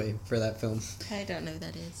Haraway for that film. I don't know who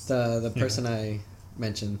that is. The person I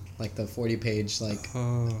mentioned, like the 40-page like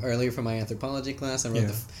earlier from my anthropology class, I wrote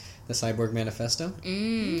Yeah. the Cyborg Manifesto.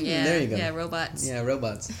 Yeah. there you go. Yeah, robots. Yeah,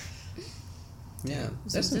 robots. Yeah,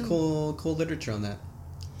 there's some cool literature on that.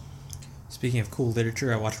 Speaking of cool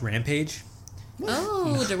literature, I watched Rampage.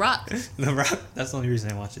 Oh, The Rock. The Rock. That's the only reason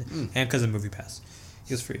I watched it, and because of Movie Pass,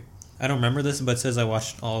 it was free. I don't remember this, but it says I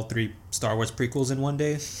watched all 3 Star Wars prequels in one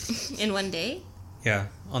day. In one day? Yeah,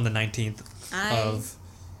 on the 19th of.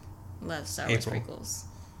 Love Star April. Wars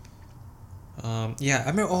prequels. Yeah, I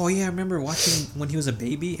remember watching when he was a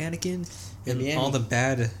baby, Anakin, and Baby all Annie. the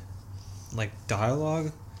bad, like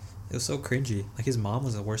dialogue. It was so cringy. Like his mom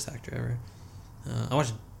was the worst actor ever. I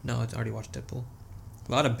already watched Deadpool.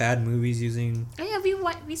 A lot of bad movies using. Oh yeah,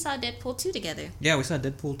 we saw Deadpool 2 together. Yeah, we saw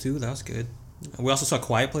Deadpool 2. That was good. We also saw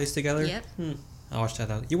Quiet Place together. Yep. I watched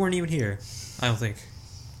that. You weren't even here. I don't think.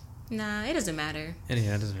 Nah, it doesn't matter. Yeah,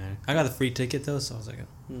 it doesn't matter. I got the free ticket though, so I was like,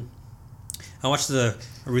 I watched the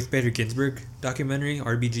Ruth Bader Ginsburg documentary,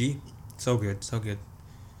 RBG. So good, so good.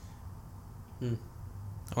 I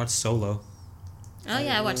watched Solo. Oh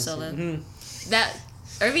yeah, I watched Solo. Mm-hmm. That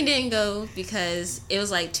Irving didn't go because it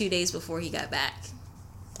was like 2 days before he got back.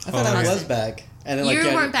 I thought Oh, I yeah. was back, and then You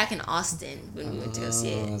like weren't back in Austin when we went to go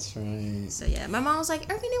see Oh, it. that's right. So yeah, my mom was like,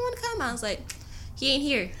 Irving didn't want to come. I was like, he ain't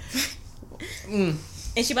here.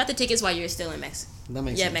 And she bought the tickets while you were still in Mexico. That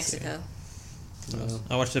makes Yeah, sense. Mexico. Well,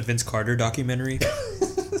 I watched the Vince Carter documentary.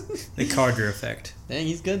 The Carter Effect. dang,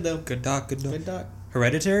 he's good though. Good doc, good doc. Good doc.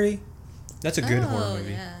 Hereditary? That's a good Oh, horror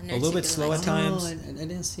movie. yeah. A little bit Nerds slow like at that. times. Oh, I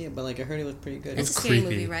didn't see it, but like I heard it looked pretty good. It's It's a scary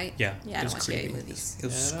creepy. movie, right? Yeah, Yeah, I it don't was watch scary creepy. movies. It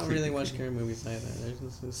was I don't creepy. really watch scary movies either. They're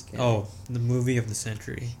just so scary. Oh, the movie of the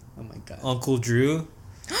century. Oh my god. Uncle Drew.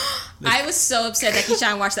 I was so upset that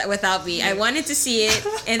Keyshawn watched that without me. I wanted to see it,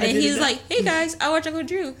 and then he was like, "Hey guys, I watch Uncle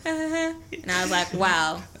Drew," and I was like,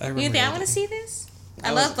 "Wow, I you remember think I that. want to see this?"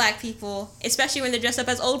 I love black people, especially when they're dressed up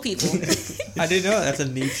as old people. I didn't know that's a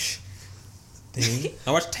niche thing.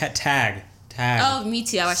 I watched Tag. Oh, me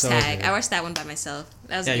too. I watched So Tag. good. I watched that one by myself.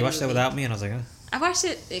 That was a Yeah, good you watched that movie. without me, and I was like, I watched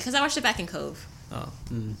it because I watched it back in Cove. oh.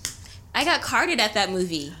 I got carded at that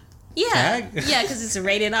movie. Yeah, Tag? yeah, because it's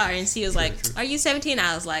rated R, and he was like, "Are you 17?"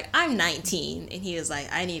 I was like, "I'm 19," and he was like,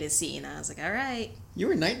 "I need a seat," and I was like, "All right." You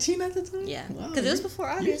were 19 at the time? Yeah, Wow, because it was you're- before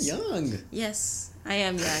You're August. young. Yes, I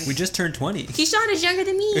am young. We just turned 20. Keyshawn is younger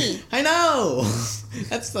than me. I know.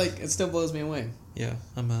 That's like it still blows me away. Yeah,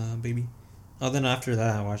 I'm a baby. Oh, then after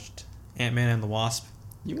that, I watched Ant-Man and the Wasp.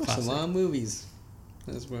 You watch Classic. a lot of movies.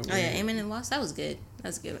 That's what Oh yeah, Ant-Man and the Wasp. That was good. That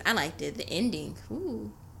was good. I liked it. The ending. Ooh.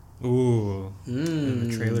 Ooh. Mm.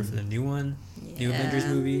 And the trailer for the new one. New Yeah. Avengers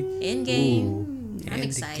movie. Endgame. Ooh, I'm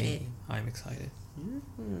excited. I'm excited.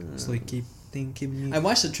 So like keep thinking. I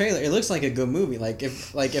watched the trailer. It looks like a good movie. Like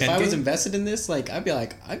if I was invested in this, like I'd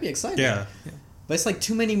be excited. Yeah. But it's like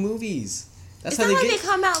too many movies. That's It's how not they like get. they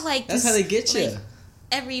come out like That's this, how they get you. like,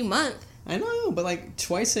 every month. I know, but like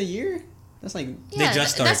twice a year. That's like Yeah,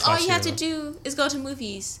 just started that's all twice you a have to year, do is go to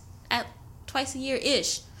movies at twice a year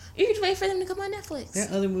ish. You could wait for them to come on Netflix. there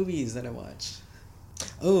are other movies that I watch.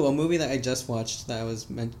 Oh, a movie that I just watched that I was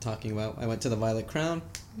talking about. I went to the Violet Crown.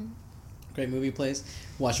 Great movie place.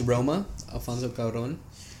 Watched Roma, Alfonso Cuarón.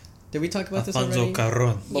 Did we talk about this Alfonso already?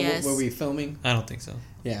 Cuarón. Yes. Were we filming? I don't think so.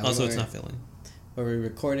 Yeah. Also, we it's were, not filming. Were we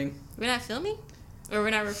recording? We're not filming, or we're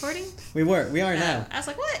not recording. We were. We are now. I was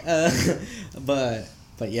like, what?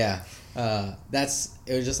 But yeah,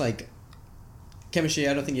 it was just like Kymastrie.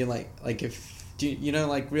 I don't think you like if you know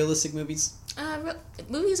like realistic movies.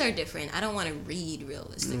 Movies are different. I don't want to read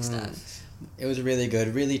realistic stuff. It was really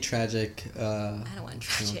good, really tragic. I don't want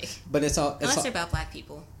tragic. But it's Unless they're about black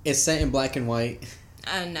people. it's set in black and white.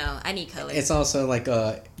 Oh no, I need color. It's also like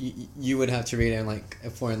you would have to read it in like a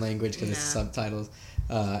foreign language because it's No. subtitles,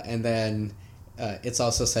 and then it's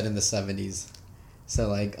also set in the 70s. So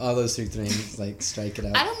like all those three things like strike it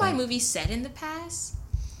out. I don't mind movies set in the past.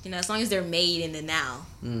 You know, as long as they're made in the now.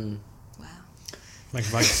 Wow. Like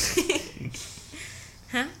Vice.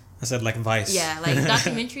 Huh? I said like Vice. Yeah, like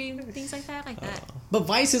documentary things like that, like that. But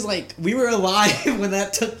Vice is like we were alive when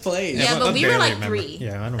that took place. Yeah, but but I we were barely like remember. 3.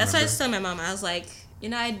 Yeah, I don't That's why I remember. was telling my mom. I was like, you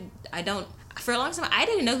know, I don't. For a long time, I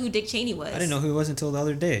didn't know who Dick Cheney was. I didn't know who he was until the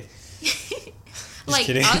other day. Like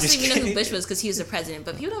kidding, obviously just we know who kidding. Bush was because he was the president,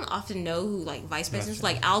 but people don't often know who like vice presidents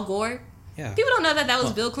like Al Gore. Yeah. People don't know that was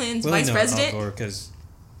Well, Bill Clinton's we only vice know president. Al Gore because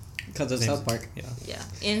Because of South Park. Yeah. Yeah,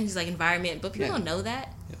 and he's like environment, but people Yeah. don't know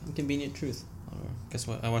that. Convenient truth. Guess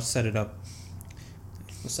what? I watched Set It Up.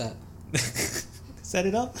 What's that? Set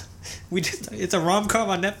It Up? It's a rom-com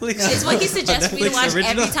on Netflix. It's what he A suggests me to Netflix watch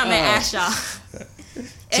original? every time I Oh. ask y'all.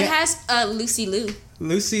 It Yeah. has Lucy Liu.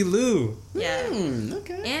 Lucy Liu. Yeah.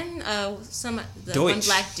 Okay. And the one Deutsch.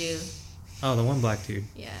 black dude. Oh, the one black dude.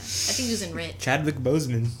 Yeah. I think he was in Rent. Chadwick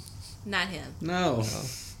Boseman. Not him. No.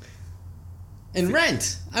 And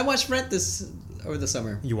Rent. I watched Rent over the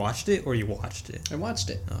summer. You watched it or you watched it? I watched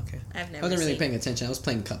it. Oh, okay. I've I never wasn't really seen paying attention. I was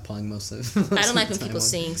playing cup pong most of. I don't like when the people time.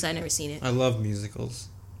 sing, so I've never seen it. I love musicals.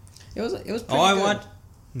 It was pretty Oh, I good. watched.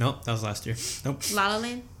 Nope, that was last year. Nope. La La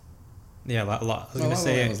Land? Yeah, I was La gonna La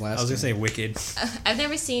say. Land I was was last gonna year. say Wicked. I've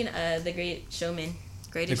never seen The Great Showman.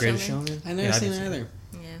 The Greatest Greatest Showman. Showman. I never Yeah, seen didn't it either.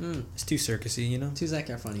 Yeah. It's too circusy, you know. Too Zac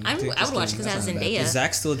Efron. I would watch because it has That's not bad. Zendaya. Is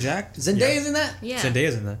Zach still Jack? Zendaya's in that. Yeah.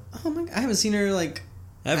 Zendaya's in that. Oh my! I haven't seen her like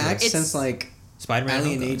Ever. act It's- since like Spider-Man.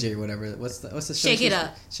 Alien Homecoming. Age or whatever. What's the show? Shake It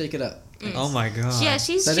Up. Shake It Up. Oh my god. Yeah,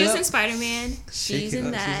 she Set was It Up? in Spider Man. Shake She's It in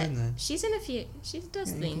Up, that. she's in that. She's in a few. She does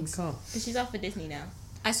Yeah, you can things. call. But she's off of Disney now.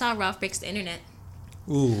 I saw Ralph Breaks the Internet.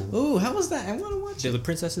 Ooh. Ooh, how was that? I want to watch Yeah, it. the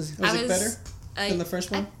princesses. Was it better I- than the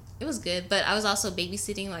first one? It was good, but I was also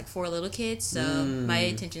babysitting like 4 little kids, so my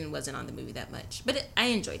attention wasn't on the movie that much. But I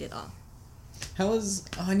enjoyed it all. How was?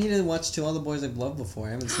 Oh, I needed to watch To All the Boys I've Loved Before.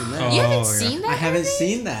 I haven't seen that. Oh, You haven't yeah. seen that? I haven't Irving?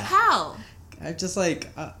 seen that. How? I just like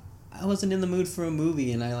I wasn't in the mood for a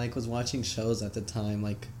movie, and I like was watching shows at the time.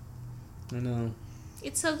 Like, I don't know.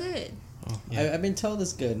 It's so good. Oh, yeah. I've been told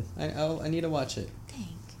it's good. I need to watch it. Dang.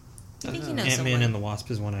 You think you know Ant-Man someone? and the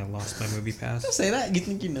Wasp is when I lost my movie pass. Don't say that. You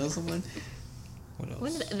think you know someone? What else?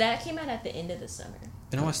 When that came out at the end of the summer.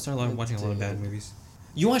 You know, I started watching a lot of bad movies.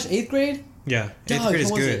 You watched 8th Grade? Yeah, Dog, 8th grade is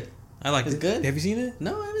how was good. it? I like It's it. good? Have you seen it?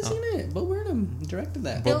 No, I haven't Oh. seen it. Bo Burnham directed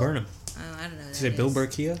that. Bo Bill- Burnham. Oh, I don't know. Is it Bill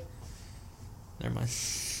Burkia? Never mind.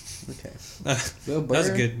 Okay. Uh, Bill Burr. that was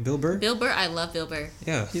good. Bill Burr? Bill Burr, I love Bill Burr.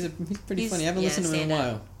 Yeah. He's pretty He's- funny. I haven't yeah, listened to him in a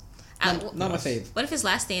stand-up. while. Not my fave. One of his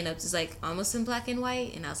last stand-ups is like almost in black and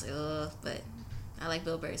white, and I was like, ugh, but I like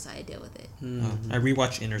Bill Burr, so I deal with it. I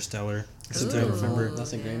rewatched Interstellar. Since I Ooh. remember.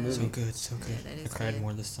 That's a great Yeah. movie. So good, so good. Yeah, that I is cried good.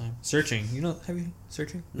 more this time. Searching. You know, have you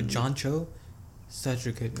Searching? With John Cho? Such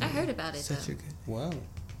a good movie. I heard about it, Such though. a good. Wow.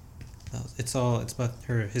 It's about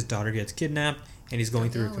his daughter gets kidnapped and he's going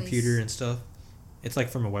through a Always. computer and stuff. It's like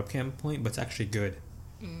from a webcam point, but it's actually good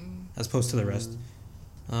as opposed to the rest.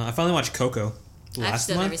 I finally watched Coco I've last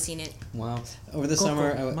still month. never seen it. Wow. Over the Coco,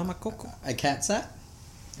 summer, Mama Coco. I cat sat.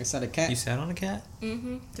 I sat a cat. You sat on a cat?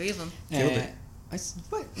 3 of them. Killed and it.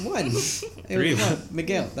 What? One. It Three was of one.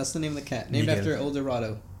 Miguel. That's the name of the cat. Named Miguel. after El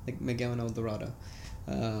Dorado. Like Miguel and El Dorado.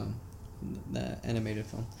 The animated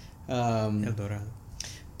film. El Dorado.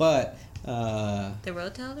 But, The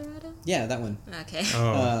Road to El Dorado? yeah, that one. Okay.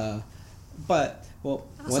 Oh. But, well,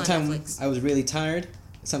 That was one on time Netflix. I was really tired.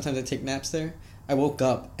 Sometimes I take naps there. I woke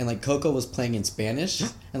up and like Coco was playing in Spanish,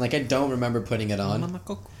 and like I don't remember putting it on, Mama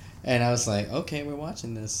Coco. and I was like, okay, we're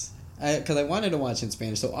watching this, because I wanted to watch in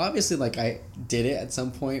Spanish. So obviously, like I did it at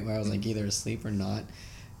some point where I was like either asleep or not,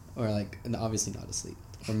 or like obviously not asleep,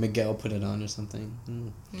 or Miguel put it on or something.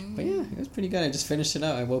 But yeah, it was pretty good. I just finished it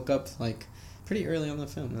up. I woke up like pretty early on the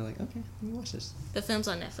film. And I'm like, okay, let me watch this. The film's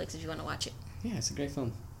on Netflix if you want to watch it. Yeah, it's a great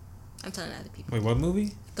film. I'm telling other people. Wait, what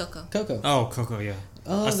movie? Coco. Coco. Oh, Coco, yeah.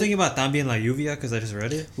 Oh, I was thinking about También la Lluvia because I just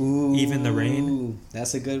read it. Ooh, Even the Rain.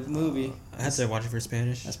 That's a good movie. I had to watch it for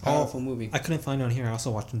Spanish. That's a powerful movie. I couldn't find it on here. I also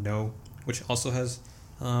watched No, which also has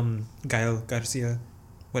Gael Garcia,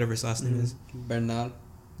 whatever his last name is. Bernal.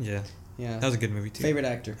 Yeah. Yeah. That was a good movie too. Favorite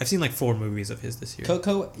actor. I've seen like 4 movies of his this year.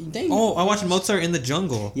 Coco. Dang. Oh, I watched Mozart in the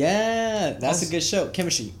Jungle. Yeah, that's a good show.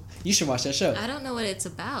 Kymastrie. You should watch that show. I don't know what it's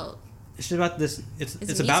about. It's about this. It's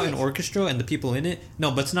Is it about an music? orchestra and the people in it.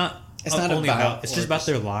 No, but it's not. It's not only about It's just about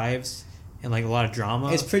their lives and like a lot of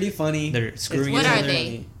drama. It's pretty funny. They're screwing What each are other.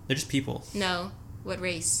 they? They're just people. No. What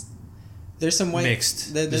race? There's some white.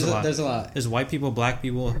 Mixed. There's a lot. There's white people, black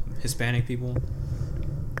people, Hispanic people.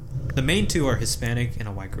 The main 2 are Hispanic and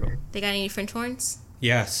a white girl. They got any French horns?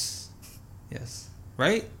 Yes.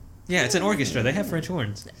 Right? Yeah, it's an orchestra. They have French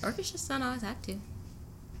horns. The orchestras don't always have to.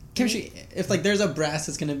 Kymastrie. If like there's a brass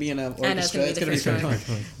that's gonna be in an orchestra, it's gonna be French French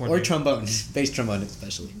horn. horn. Or trombone, bass trombone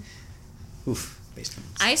especially. Oof, bass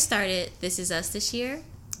trombone. I started This Is Us this year.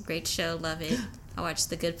 Great show, love it. I watched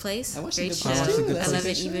The Good Place. I watched The Great Good show. Place I watched The too. Good I That's a love good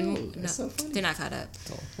it show. even. No, That's so funny. they're not caught up.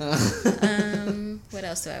 What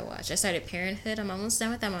else do I watch? I started Parenthood. I'm almost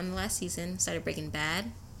done with that. I'm on the last season. Started Breaking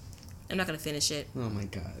Bad. I'm not gonna finish it. Oh my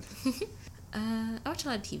god. I watch a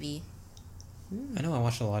lot of TV. I know I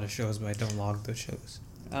watch a lot of shows, but I don't log those shows.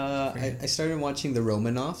 I started watching the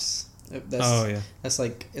Romanovs. That's, Oh, yeah. That's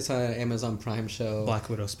like it's an Amazon Prime show. Black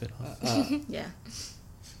Widow spinoff. Yeah.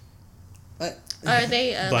 But- Are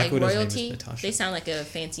they Black like Widow's name is royalty? Natasha. They sound like a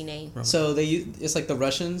fancy name. So it's like the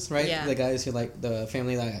Russians, right? Yeah. The guys who like the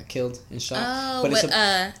family that got killed and shot. Oh, but what? it's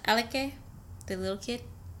Aleke, the little kid,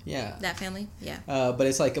 yeah. that family. Yeah. But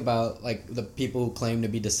it's like about like the people who claim to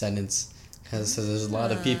be descendants, because there's a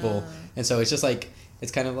lot of people, and so it's just like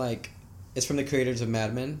it's kind of like it's from the creators of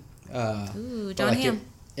Mad Men. Ooh, but, John like, Hamm.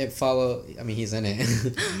 It follow. I mean, he's in it.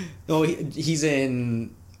 No, he's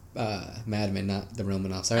in Mad Men, not the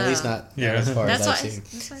Romanovs, or at least not Yeah. as far That's as why. I've seen.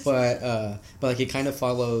 That's why I said But like it kind of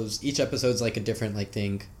follows each episode's like a different like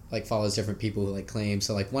thing, like follows different people who like claim.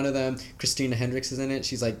 So like one of them, Christina Hendricks is in it.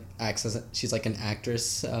 She's like she's like an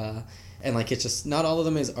actress, and like it's just not all of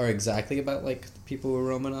them are exactly about like the people who are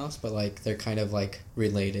Romanovs, but like they're kind of like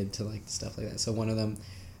related to like stuff like that. So one of them,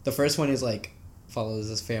 the first one is like follows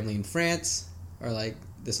this family in France, or like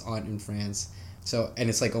this aunt in France. So and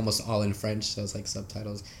it's like almost all in French, so it's like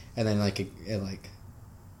subtitles, and then like it like.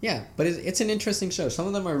 Yeah, but it's an interesting show. Some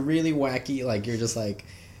of them are really wacky. Like you're just like,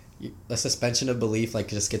 the suspension of belief like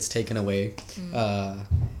just gets taken away.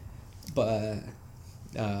 But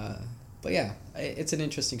yeah, it's an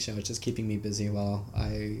interesting show. It's just keeping me busy while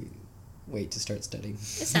I wait to start studying. It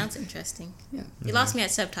sounds interesting. Yeah. You lost me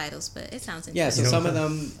at subtitles, but it sounds Yeah, interesting. so some of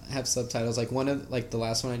them have subtitles. Like the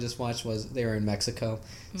last one I just watched they were in Mexico.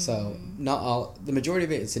 So not all, the majority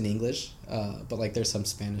of it's in English. But like there's some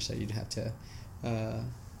Spanish that you'd have to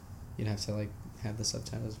like have the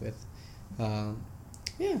subtitles with.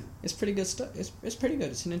 Yeah, it's pretty good stuff. It's pretty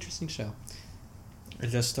good. It's an interesting show. I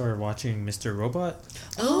just started watching Mr. Robot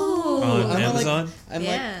Oh, on I'm Amazon.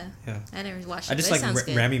 yeah. Yeah. I never watched it. I just but it like sounds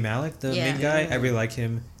good. Rami Malek, the Yeah. main guy. I really like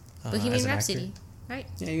him. Bohemian as an Rhapsody, actor. right?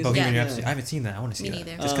 Yeah, he was Bohemian Yeah. Rhapsody. I haven't seen that. I want to see Me that.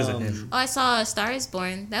 neither. Just because of him. Oh, I saw A Star Is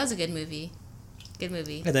Born. That was a good movie. Good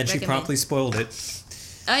movie. And then she Recommend. promptly spoiled it.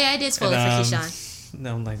 Oh yeah, I did spoil And, it for Keyshawn.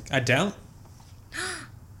 No, I'm like, I doubt.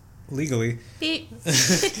 Legally. Beep.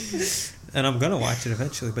 And I'm gonna watch it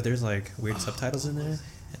eventually, but there's like weird subtitles in there, and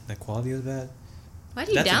the quality is bad. Why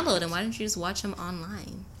do you That's a- download them? Why don't you just watch them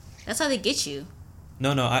online? That's how they get you.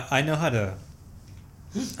 No, I know how to.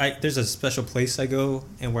 There's a special place I go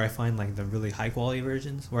and where I find like the really high quality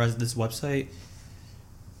versions, whereas this website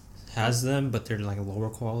has them, but they're like lower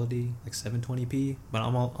quality, like 720p. But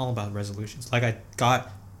I'm all about resolutions. Like I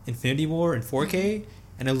got Infinity War in 4K,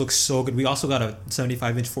 and it looks so good. We also got a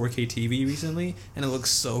 75-inch 4K TV recently, and it looks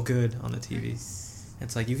so good on the TV.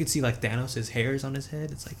 It's like you can see like Thanos' hairs on his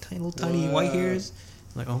head. It's like tiny white hairs.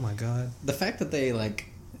 I'm like, oh my god, The fact that they like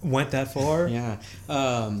went that far. yeah.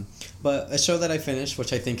 But a show that I finished,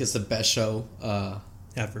 which I think is the best show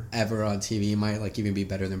ever on TV, might like even be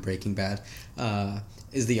better than Breaking Bad,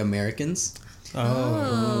 is The Americans.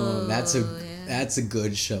 Oh. That's a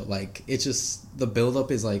good show. Like it's just the build up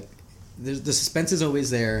is like the suspense is always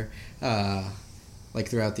there, like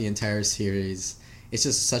throughout the entire series. it's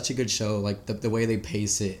just such a good show. Like the way they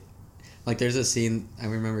pace it. Like there's a scene I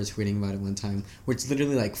remember tweeting about it one time where it's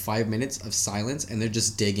literally like 5 minutes of silence and they're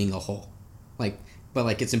just digging a hole, like but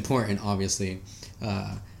like it's important obviously.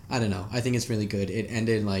 I don't know. I think it's really good. It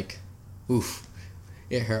ended like, oof,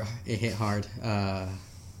 it hurt. It hit hard.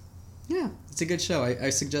 Yeah, it's a good show. I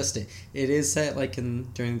suggest it. It is set like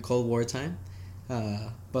during Cold War time,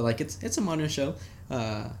 but like it's a modern show.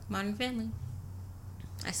 Modern Family.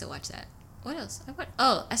 I still watch that. What else?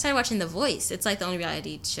 I started watching The Voice. It's like the only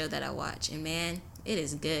reality show that I watch, and man, it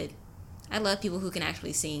is good. I love people who can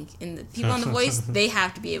actually sing, and the people on The Voice, they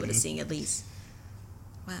have to be able to sing at least.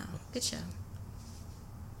 Wow, good show.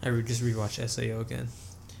 I just rewatched SAO again.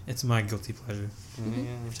 It's my guilty pleasure. Yeah.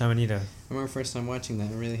 Every time I need a... I remember first time watching that.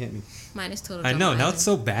 It really hit me. Mine is Total I Drama know, now Island. it's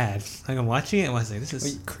so bad. Like, I'm watching it and I was like, this is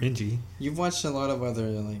Wait. cringy. You've watched a lot of other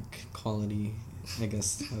like quality, I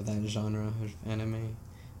guess, of that genre of anime.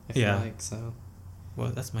 I feel Yeah. like so. Well,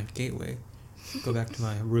 that's my gateway. Go back to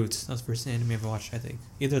my roots. That's the first anime I ever watched, I think.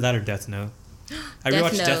 Either that or Death Note. I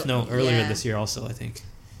Death rewatched Death Note, Note earlier yeah. this year also, I think.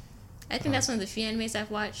 I think that's one of the few animes I've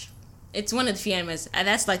watched. It's one of the few animes.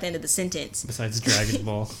 That's like the end of the sentence. Besides Dragon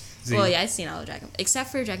Ball Z. Well, yeah, I've seen all of Dragon, except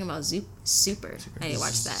for Dragon Ball Super. I didn't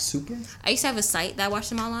watch that. Super? I used to have a site that I watched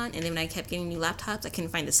them all on, and then when I kept getting new laptops, I couldn't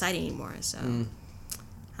find the site anymore. So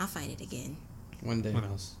I'll find it again. One day. What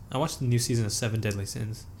else? I watched the new season of Seven Deadly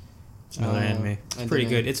Sins. It's another Oh, anime. I It's pretty didn't.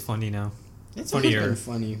 good. It's funny now. It's funnier. always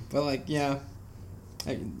been funny, but like yeah,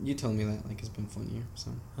 you told me that like it's been funnier.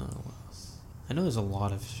 So Oh, what else? I know there's a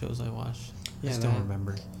lot of shows I watched. I Yeah, just don't that-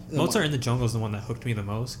 remember. the Mozart in the Jungle is the one that hooked me the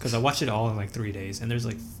most because I watched it all in like 3 days, and there's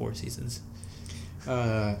like 4 seasons.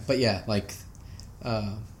 but yeah, like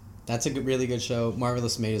that's a really good show.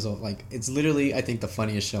 Marvelous Maisel, like it's literally I think the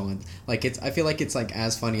funniest show on like it's I feel like it's like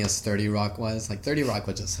as funny as 30 Rock was. Like 30 Rock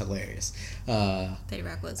was just hilarious. 30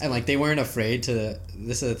 Rock was. And like they weren't afraid to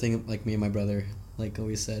this is the thing like me and my brother like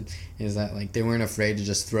always said is that like they weren't afraid to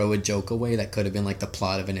just throw a joke away that could have been like the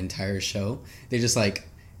plot of an entire show. They're like,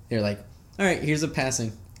 all right, here's a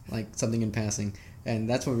passing, like something in passing. And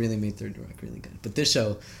that's what really made 30 Rock really good. But this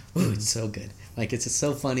show, ooh, it's so good. Like it's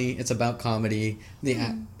so funny. It's about comedy.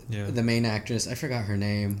 The main actress, I forgot her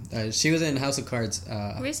name. She was in House of Cards.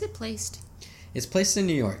 Where is it placed? It's placed in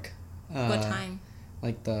New York. What time?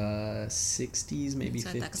 Like the 60s, maybe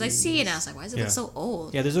 50s. Because I see it and I was like, why does it look so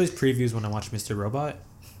old? Yeah, there's always previews when I watch Mr. Robot.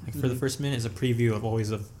 Like for the first minute is a preview of always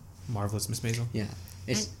of Marvelous Miss Maisel. Yeah,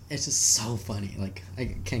 it's just so funny. Like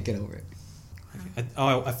I can't get over it.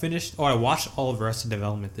 I watched all of Arrested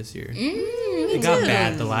Development this year. Me It got too.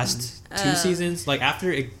 bad the last 2 seasons. Like after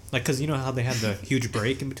it, like because you know how they had the huge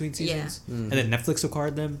break in between seasons, and then Netflix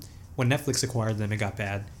acquired them. When Netflix acquired them, it got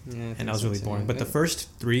bad, and that was really boring. But the first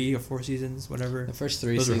 3 or 4 seasons, whatever, The first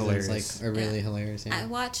 3 those were seasons hilarious. like are really hilarious. Yeah. I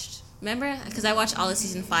watched, remember? Because I watched all of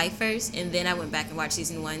season 5 first, and then I went back and watched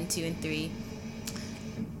season 1, 2, and 3.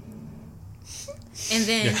 And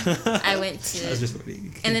then I went to... I was just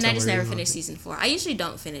waiting. and then I just never finished season 4. I usually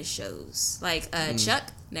don't finish shows. Like Chuck,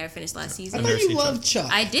 never finished last I season. thought never you seen loved Chuck.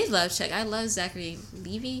 I did love Chuck. I love Zachary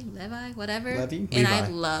Levi, whatever. Levi? And I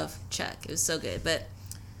Levi. love Chuck. It was so good. But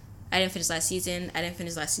I didn't finish last season. I didn't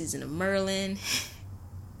finish last season of Merlin.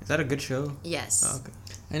 Is that a good show? Yes. Oh, okay.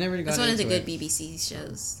 I never got That's one of the into good it. BBC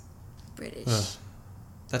shows. British.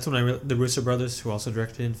 That's when the Russo brothers, who also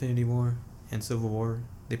directed Infinity War and Civil War,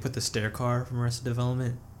 they put the stair car from Arrested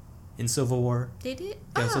Development in Civil War. They did?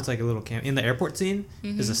 Yeah, so it's like a little camp in the airport scene.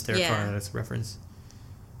 There's a stair Yeah. car that's a reference.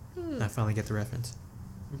 I finally get the reference.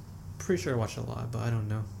 I'm pretty sure I watched a lot, but I don't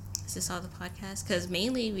know. Is this all the podcast? Because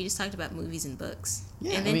mainly we just talked about movies and books.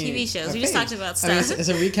 Yeah, and then I mean, TV shows. We okay. just talked about I mean, stuff. it's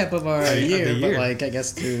a recap of our Of the year, year. but like I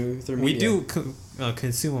guess through media. We do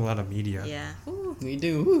consume a lot of media. Yeah. Ooh. We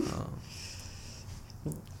do. Woo. Oh.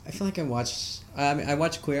 I feel like I watched. I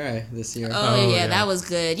watched Queer Eye this year. Oh, yeah, yeah. that was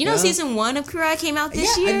good. You know, Yeah. season 1 of Queer Eye came out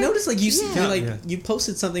this yeah, year? I noticed like you Yeah. you're like Yeah. you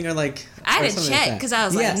posted something or like. I or had to something like check that. because I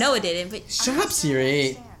was like, Yes. no, it didn't. But Shut up,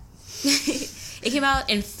 Siri. it came out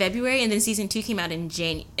in February, and then season 2 came out in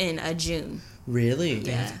June. Really?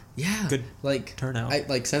 Yeah. Yeah. Good Like turnout. I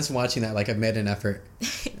like since watching that, like I've made an effort,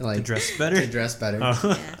 like To dress better? To dress better. Oh.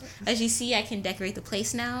 Yeah. As you see, I can decorate the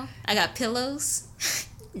place now. I got pillows.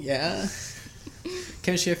 Yeah.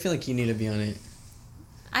 Kymastrie, I feel like you need to be on it.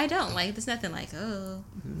 I don't. Like, there's nothing like, oh.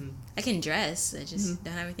 I can dress. I just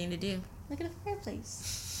don't have anything to do. Look at the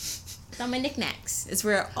fireplace. It's all my knickknacks. It's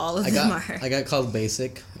where all of them are. I got called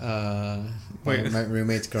basic by Wait. my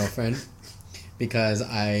roommate's girlfriend because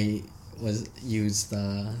I used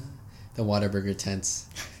the Whataburger tents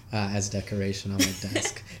as decoration on my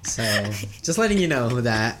desk. So just letting you know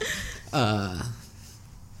that. Yeah.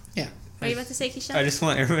 What are you about to say, Keisha? I just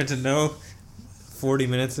want everyone to know, 40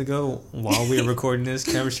 minutes ago, while we were recording this,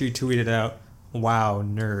 Kymastrie tweeted out, "Wow,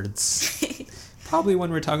 nerds." Probably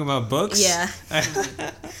when we're talking about books. Yeah. Ooh,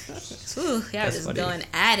 y'all That's just funny. going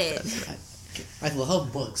at it. I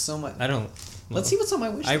love books so much. I don't. Let's see what's on my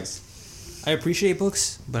wish list. I appreciate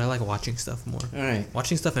books, but I like watching stuff more. All right.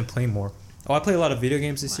 Watching stuff and playing more. Oh, I play a lot of video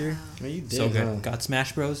games this year. Oh, you did. So good. Huh? Got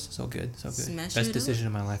Smash Bros. So good. So good. Smash Best it decision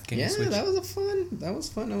of my life. Getting Yeah, a Switch. that was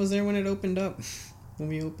fun. I was there when it opened up. When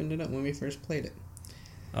we opened it up, when we first played it.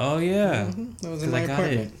 Oh yeah. That was in 'Cause my I got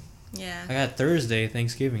apartment. Yeah. I got Thursday,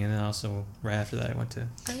 Thanksgiving, and then also right after that I went to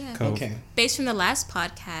Oh, yeah. Cove. Okay. Based from the last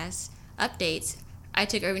podcast updates, I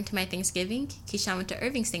took Irving to my Thanksgiving. Keyshawn went to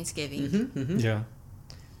Irving's Thanksgiving. Yeah.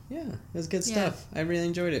 Yeah, it was good Yeah. stuff. I really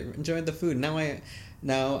enjoyed it. Enjoyed the food. Now I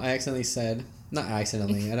accidentally said, not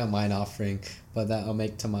accidentally, I don't mind offering, but that I'll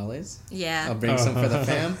make tamales. Yeah. I'll bring some for the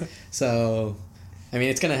fam. So, I mean,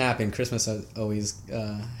 it's gonna happen. Christmas always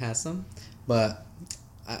has some, but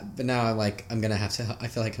now I'm gonna have to. I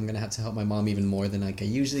feel like I'm gonna have to help my mom even more than like I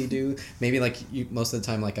usually do. Maybe like most of the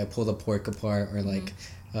time, like I pull the pork apart or like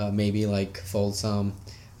maybe like fold some,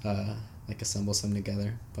 like assemble some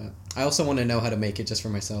together. But I also want to know how to make it just for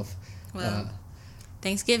myself. Well,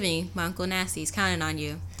 Thanksgiving, my Uncle Nasty's counting on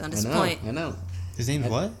you. Don't I disappoint. know. His name's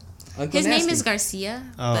what? Uncle His name Nasty. is Garcia,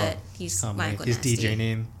 Oh, but he's Oh, my my, Uncle his Nasty. DJ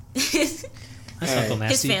name. That's All right. Uncle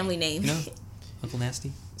Nasty. His family name. No, Uncle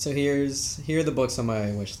Nasty. So here are the books on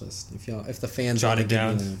my wish list. If the fans Jot wanna it give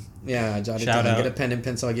down. me them. Yeah, jot it Shout down. out. Get a pen and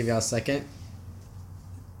pencil. I'll give y'all a second.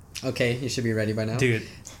 Okay, you should be ready by now. Dude,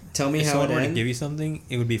 Tell me if how someone it were to ends. give you something,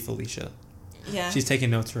 it would be Felicia. Yeah. She's taking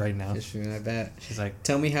notes right now. It's true, I bet. She's like,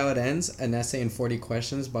 Tell me how it ends. An essay in 40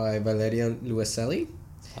 questions by Valeria Luiselli.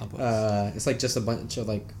 It's like just a bunch of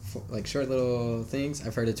like short little things.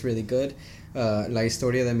 I've heard it's really good. La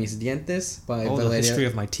historia de mis dientes by oh, the Valeria history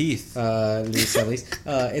of my teeth. Luiselli.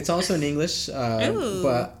 It's also in English, Ooh.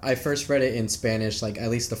 but I first read it in Spanish. Like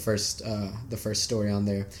at least the first story on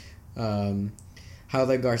there. How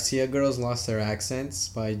the Garcia Girls Lost Their Accents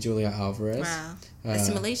by Julia Alvarez. Wow.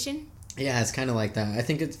 Assimilation? Yeah, it's kind of like that. I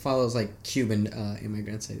think it follows like Cuban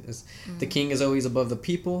immigrants. The king is always above the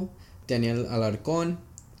people. Daniel Alarcón,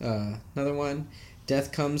 another one.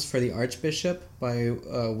 Death Comes for the Archbishop by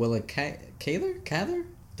Willa Cather? I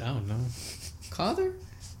don't know. Cather?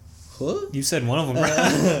 Huh? You said one of them,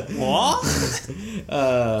 right? What?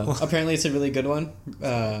 Apparently it's a really good one.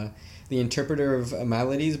 The Interpreter of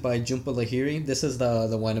Maladies by Jhumpa Lahiri. This is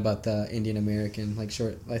the one about the Indian American, like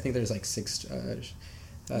short. I think there's like 6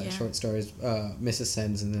 short stories. Mrs.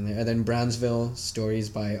 Sens and then Brownsville Stories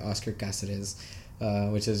by Oscar Cáceres,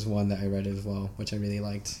 which is one that I read as well, which I really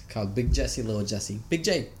liked, called Big Jesse, Little Jesse. Big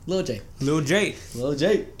J, Little J. Lil J. Little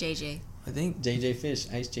J. JJ. I think JJ Fish,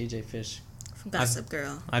 Ice JJ Fish. From Gossip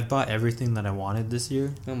Girl. I've bought everything that I wanted this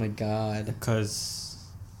year Oh my god. because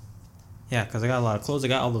I got a lot of clothes. I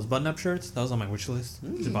got all those button-up shirts. That was on my wish list.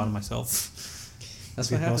 Just bought them myself. That's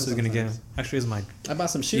Who what happens. else is gonna get sometimes. them? Actually, it's my I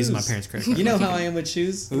bought some shoes. these are my parents' credit. You know how I am with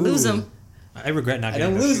shoes. Lose 'em. I regret not I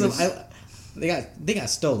getting don't those lose them. shoes. They got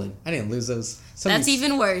stolen. I didn't lose those. That's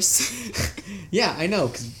even worse. Yeah, I know,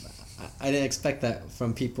 because I didn't expect that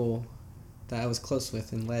from people that I was close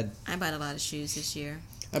with in lead. I bought a lot of shoes this year.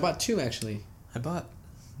 I bought 2 actually. I bought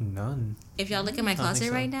none. If y'all look at my I don't think closet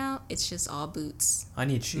so. right now, it's just all boots. I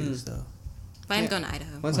need shoes though. But I'm Yeah. going to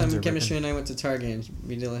Idaho. One Ones time, are Chemistry ripping. and I went to Target and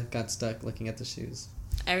we got stuck looking at the shoes.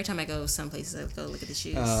 Every time I go some places, I go look at the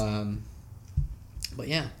shoes. But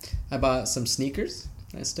yeah, I bought some sneakers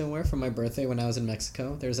I still wear for my birthday when I was in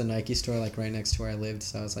Mexico. There's a Nike store like right next to where I lived,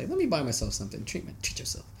 so I was like, let me buy myself something. Treat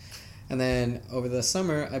yourself. And then over the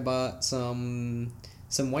summer, I bought some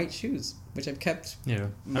white shoes, which I've kept. Yeah.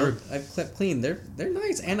 I've kept clean. They're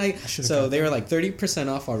nice, and should've so got they were like 30%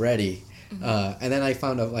 off already. And then I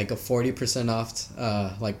found a 40%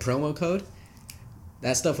 off like promo code.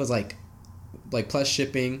 That stuff was like plus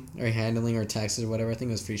shipping or handling or taxes or whatever. I think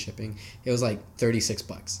it was free shipping. It was like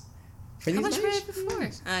 $36. For How these much were nice it before?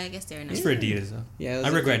 shoes. I guess they're nice. It's for Adidas though. Yeah, those I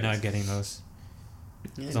are regret cool. not getting those.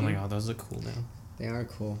 Yeah, 'Cause I'm like, dude. oh, those look cool now. They are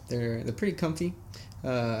cool. They're pretty comfy.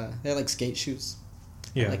 They're like skate shoes.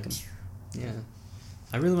 Yeah. I like them. Yeah.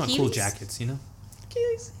 I really want cool Heelys? jackets, you know?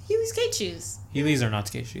 Heelys skate shoes. Heelys are not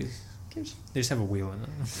skate shoes. They just have a wheel in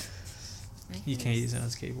them. You can't use it on a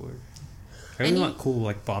skateboard. I really Any- want cool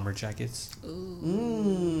like bomber jackets. Ooh.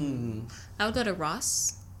 Mmm. I would go to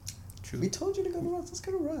Ross. True. We told you to go to Ross. Let's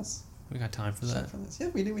go to Ross. We got time for that. Yeah,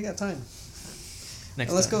 we do. We got time.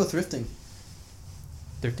 Next Let's time. go thrifting.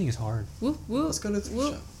 Thrifting is hard. Whoop whoop. Let's go to the thrift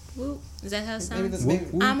whoop shop. whoop. Is that how it Maybe sounds? that's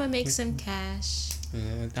Whoop, whoop. I'ma make some cash.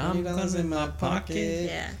 Yeah, I'm $20 in my pocket.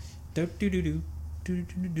 Yeah. Do do do do do do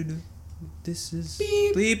do do do. This is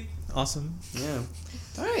Beep. bleep. Awesome. Yeah.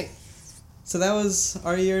 All right. So that was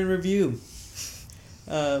our year in review.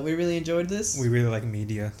 We really enjoyed this. We really like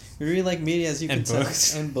media. We really like media, as you can And tell.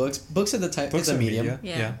 books. And books. Books are the type. Books It's a are medium. media.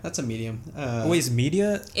 Yeah. That's a medium. Wait, is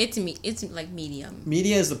media? It's like medium.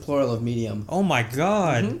 Media is the plural of medium. Oh my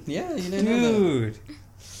god. Mhm. Yeah, you didn't know that. Dude.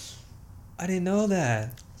 I didn't know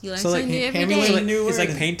that. You learn So, like, something new every Pamela, day. like, new It's like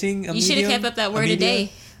word. painting a You should have medium? kept up that word a media?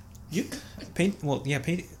 day. You. Paint. Well, yeah,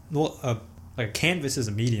 paint. Well, like a canvas is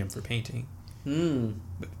a medium for painting, Hmm.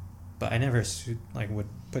 but I never would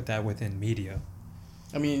put that within media.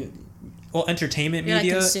 I mean, Well, entertainment You're, like,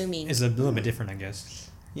 media consuming. is a little bit different, I guess.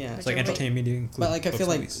 yeah. It's like But- entertainment media includes. But like, I feel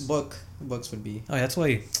like books, movies. books would be Oh, that's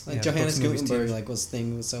why. like yeah, Johannes books, movies, Gutenberg TV. like was so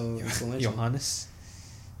influential. Johannes.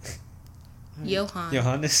 Johann.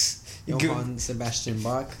 Johannes. Johann Sebastian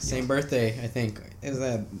Bach, same birthday, I think. Is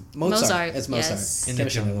that Mozart? It's Mozart. yes. In the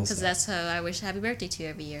Chemistry jungle. levels. Because that's how I wish happy birthday to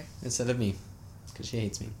every year. Instead of me, because she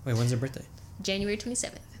hates me. Wait, when's her birthday? January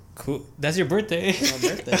 27th. Cool. That's your birthday. My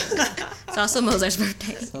birthday. It's also Mozart's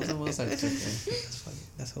birthday. It's also Mozart's birthday. That's funny.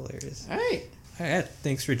 That's hilarious. All right. All right.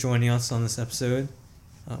 Thanks for joining us on this episode.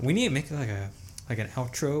 We need to make like an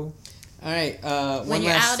outro. All right. When One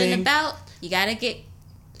you're last out thing. and about, you gotta get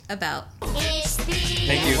about. It's the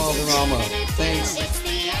Thank you. Valderrama. Thanks. It's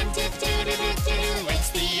the end. It's the end. It's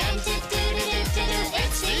the end.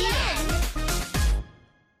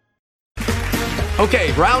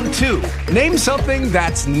 Okay, round two. Name something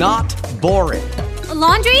that's not boring. A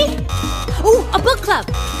laundry? Ooh, a book club.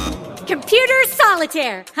 Computer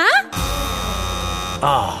solitaire, huh?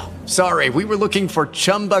 Sorry, we were looking for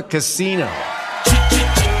Chumba Casino.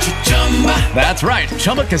 That's right.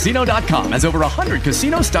 ChumbaCasino.com has over 100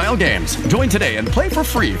 casino-style games. Join today and play for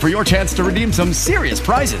free for your chance to redeem some serious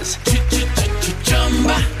prizes.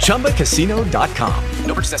 ChumbaCasino.com.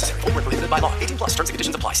 No purchase necessary. Void where prohibited by law. 18+ terms and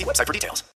conditions apply. See website for details.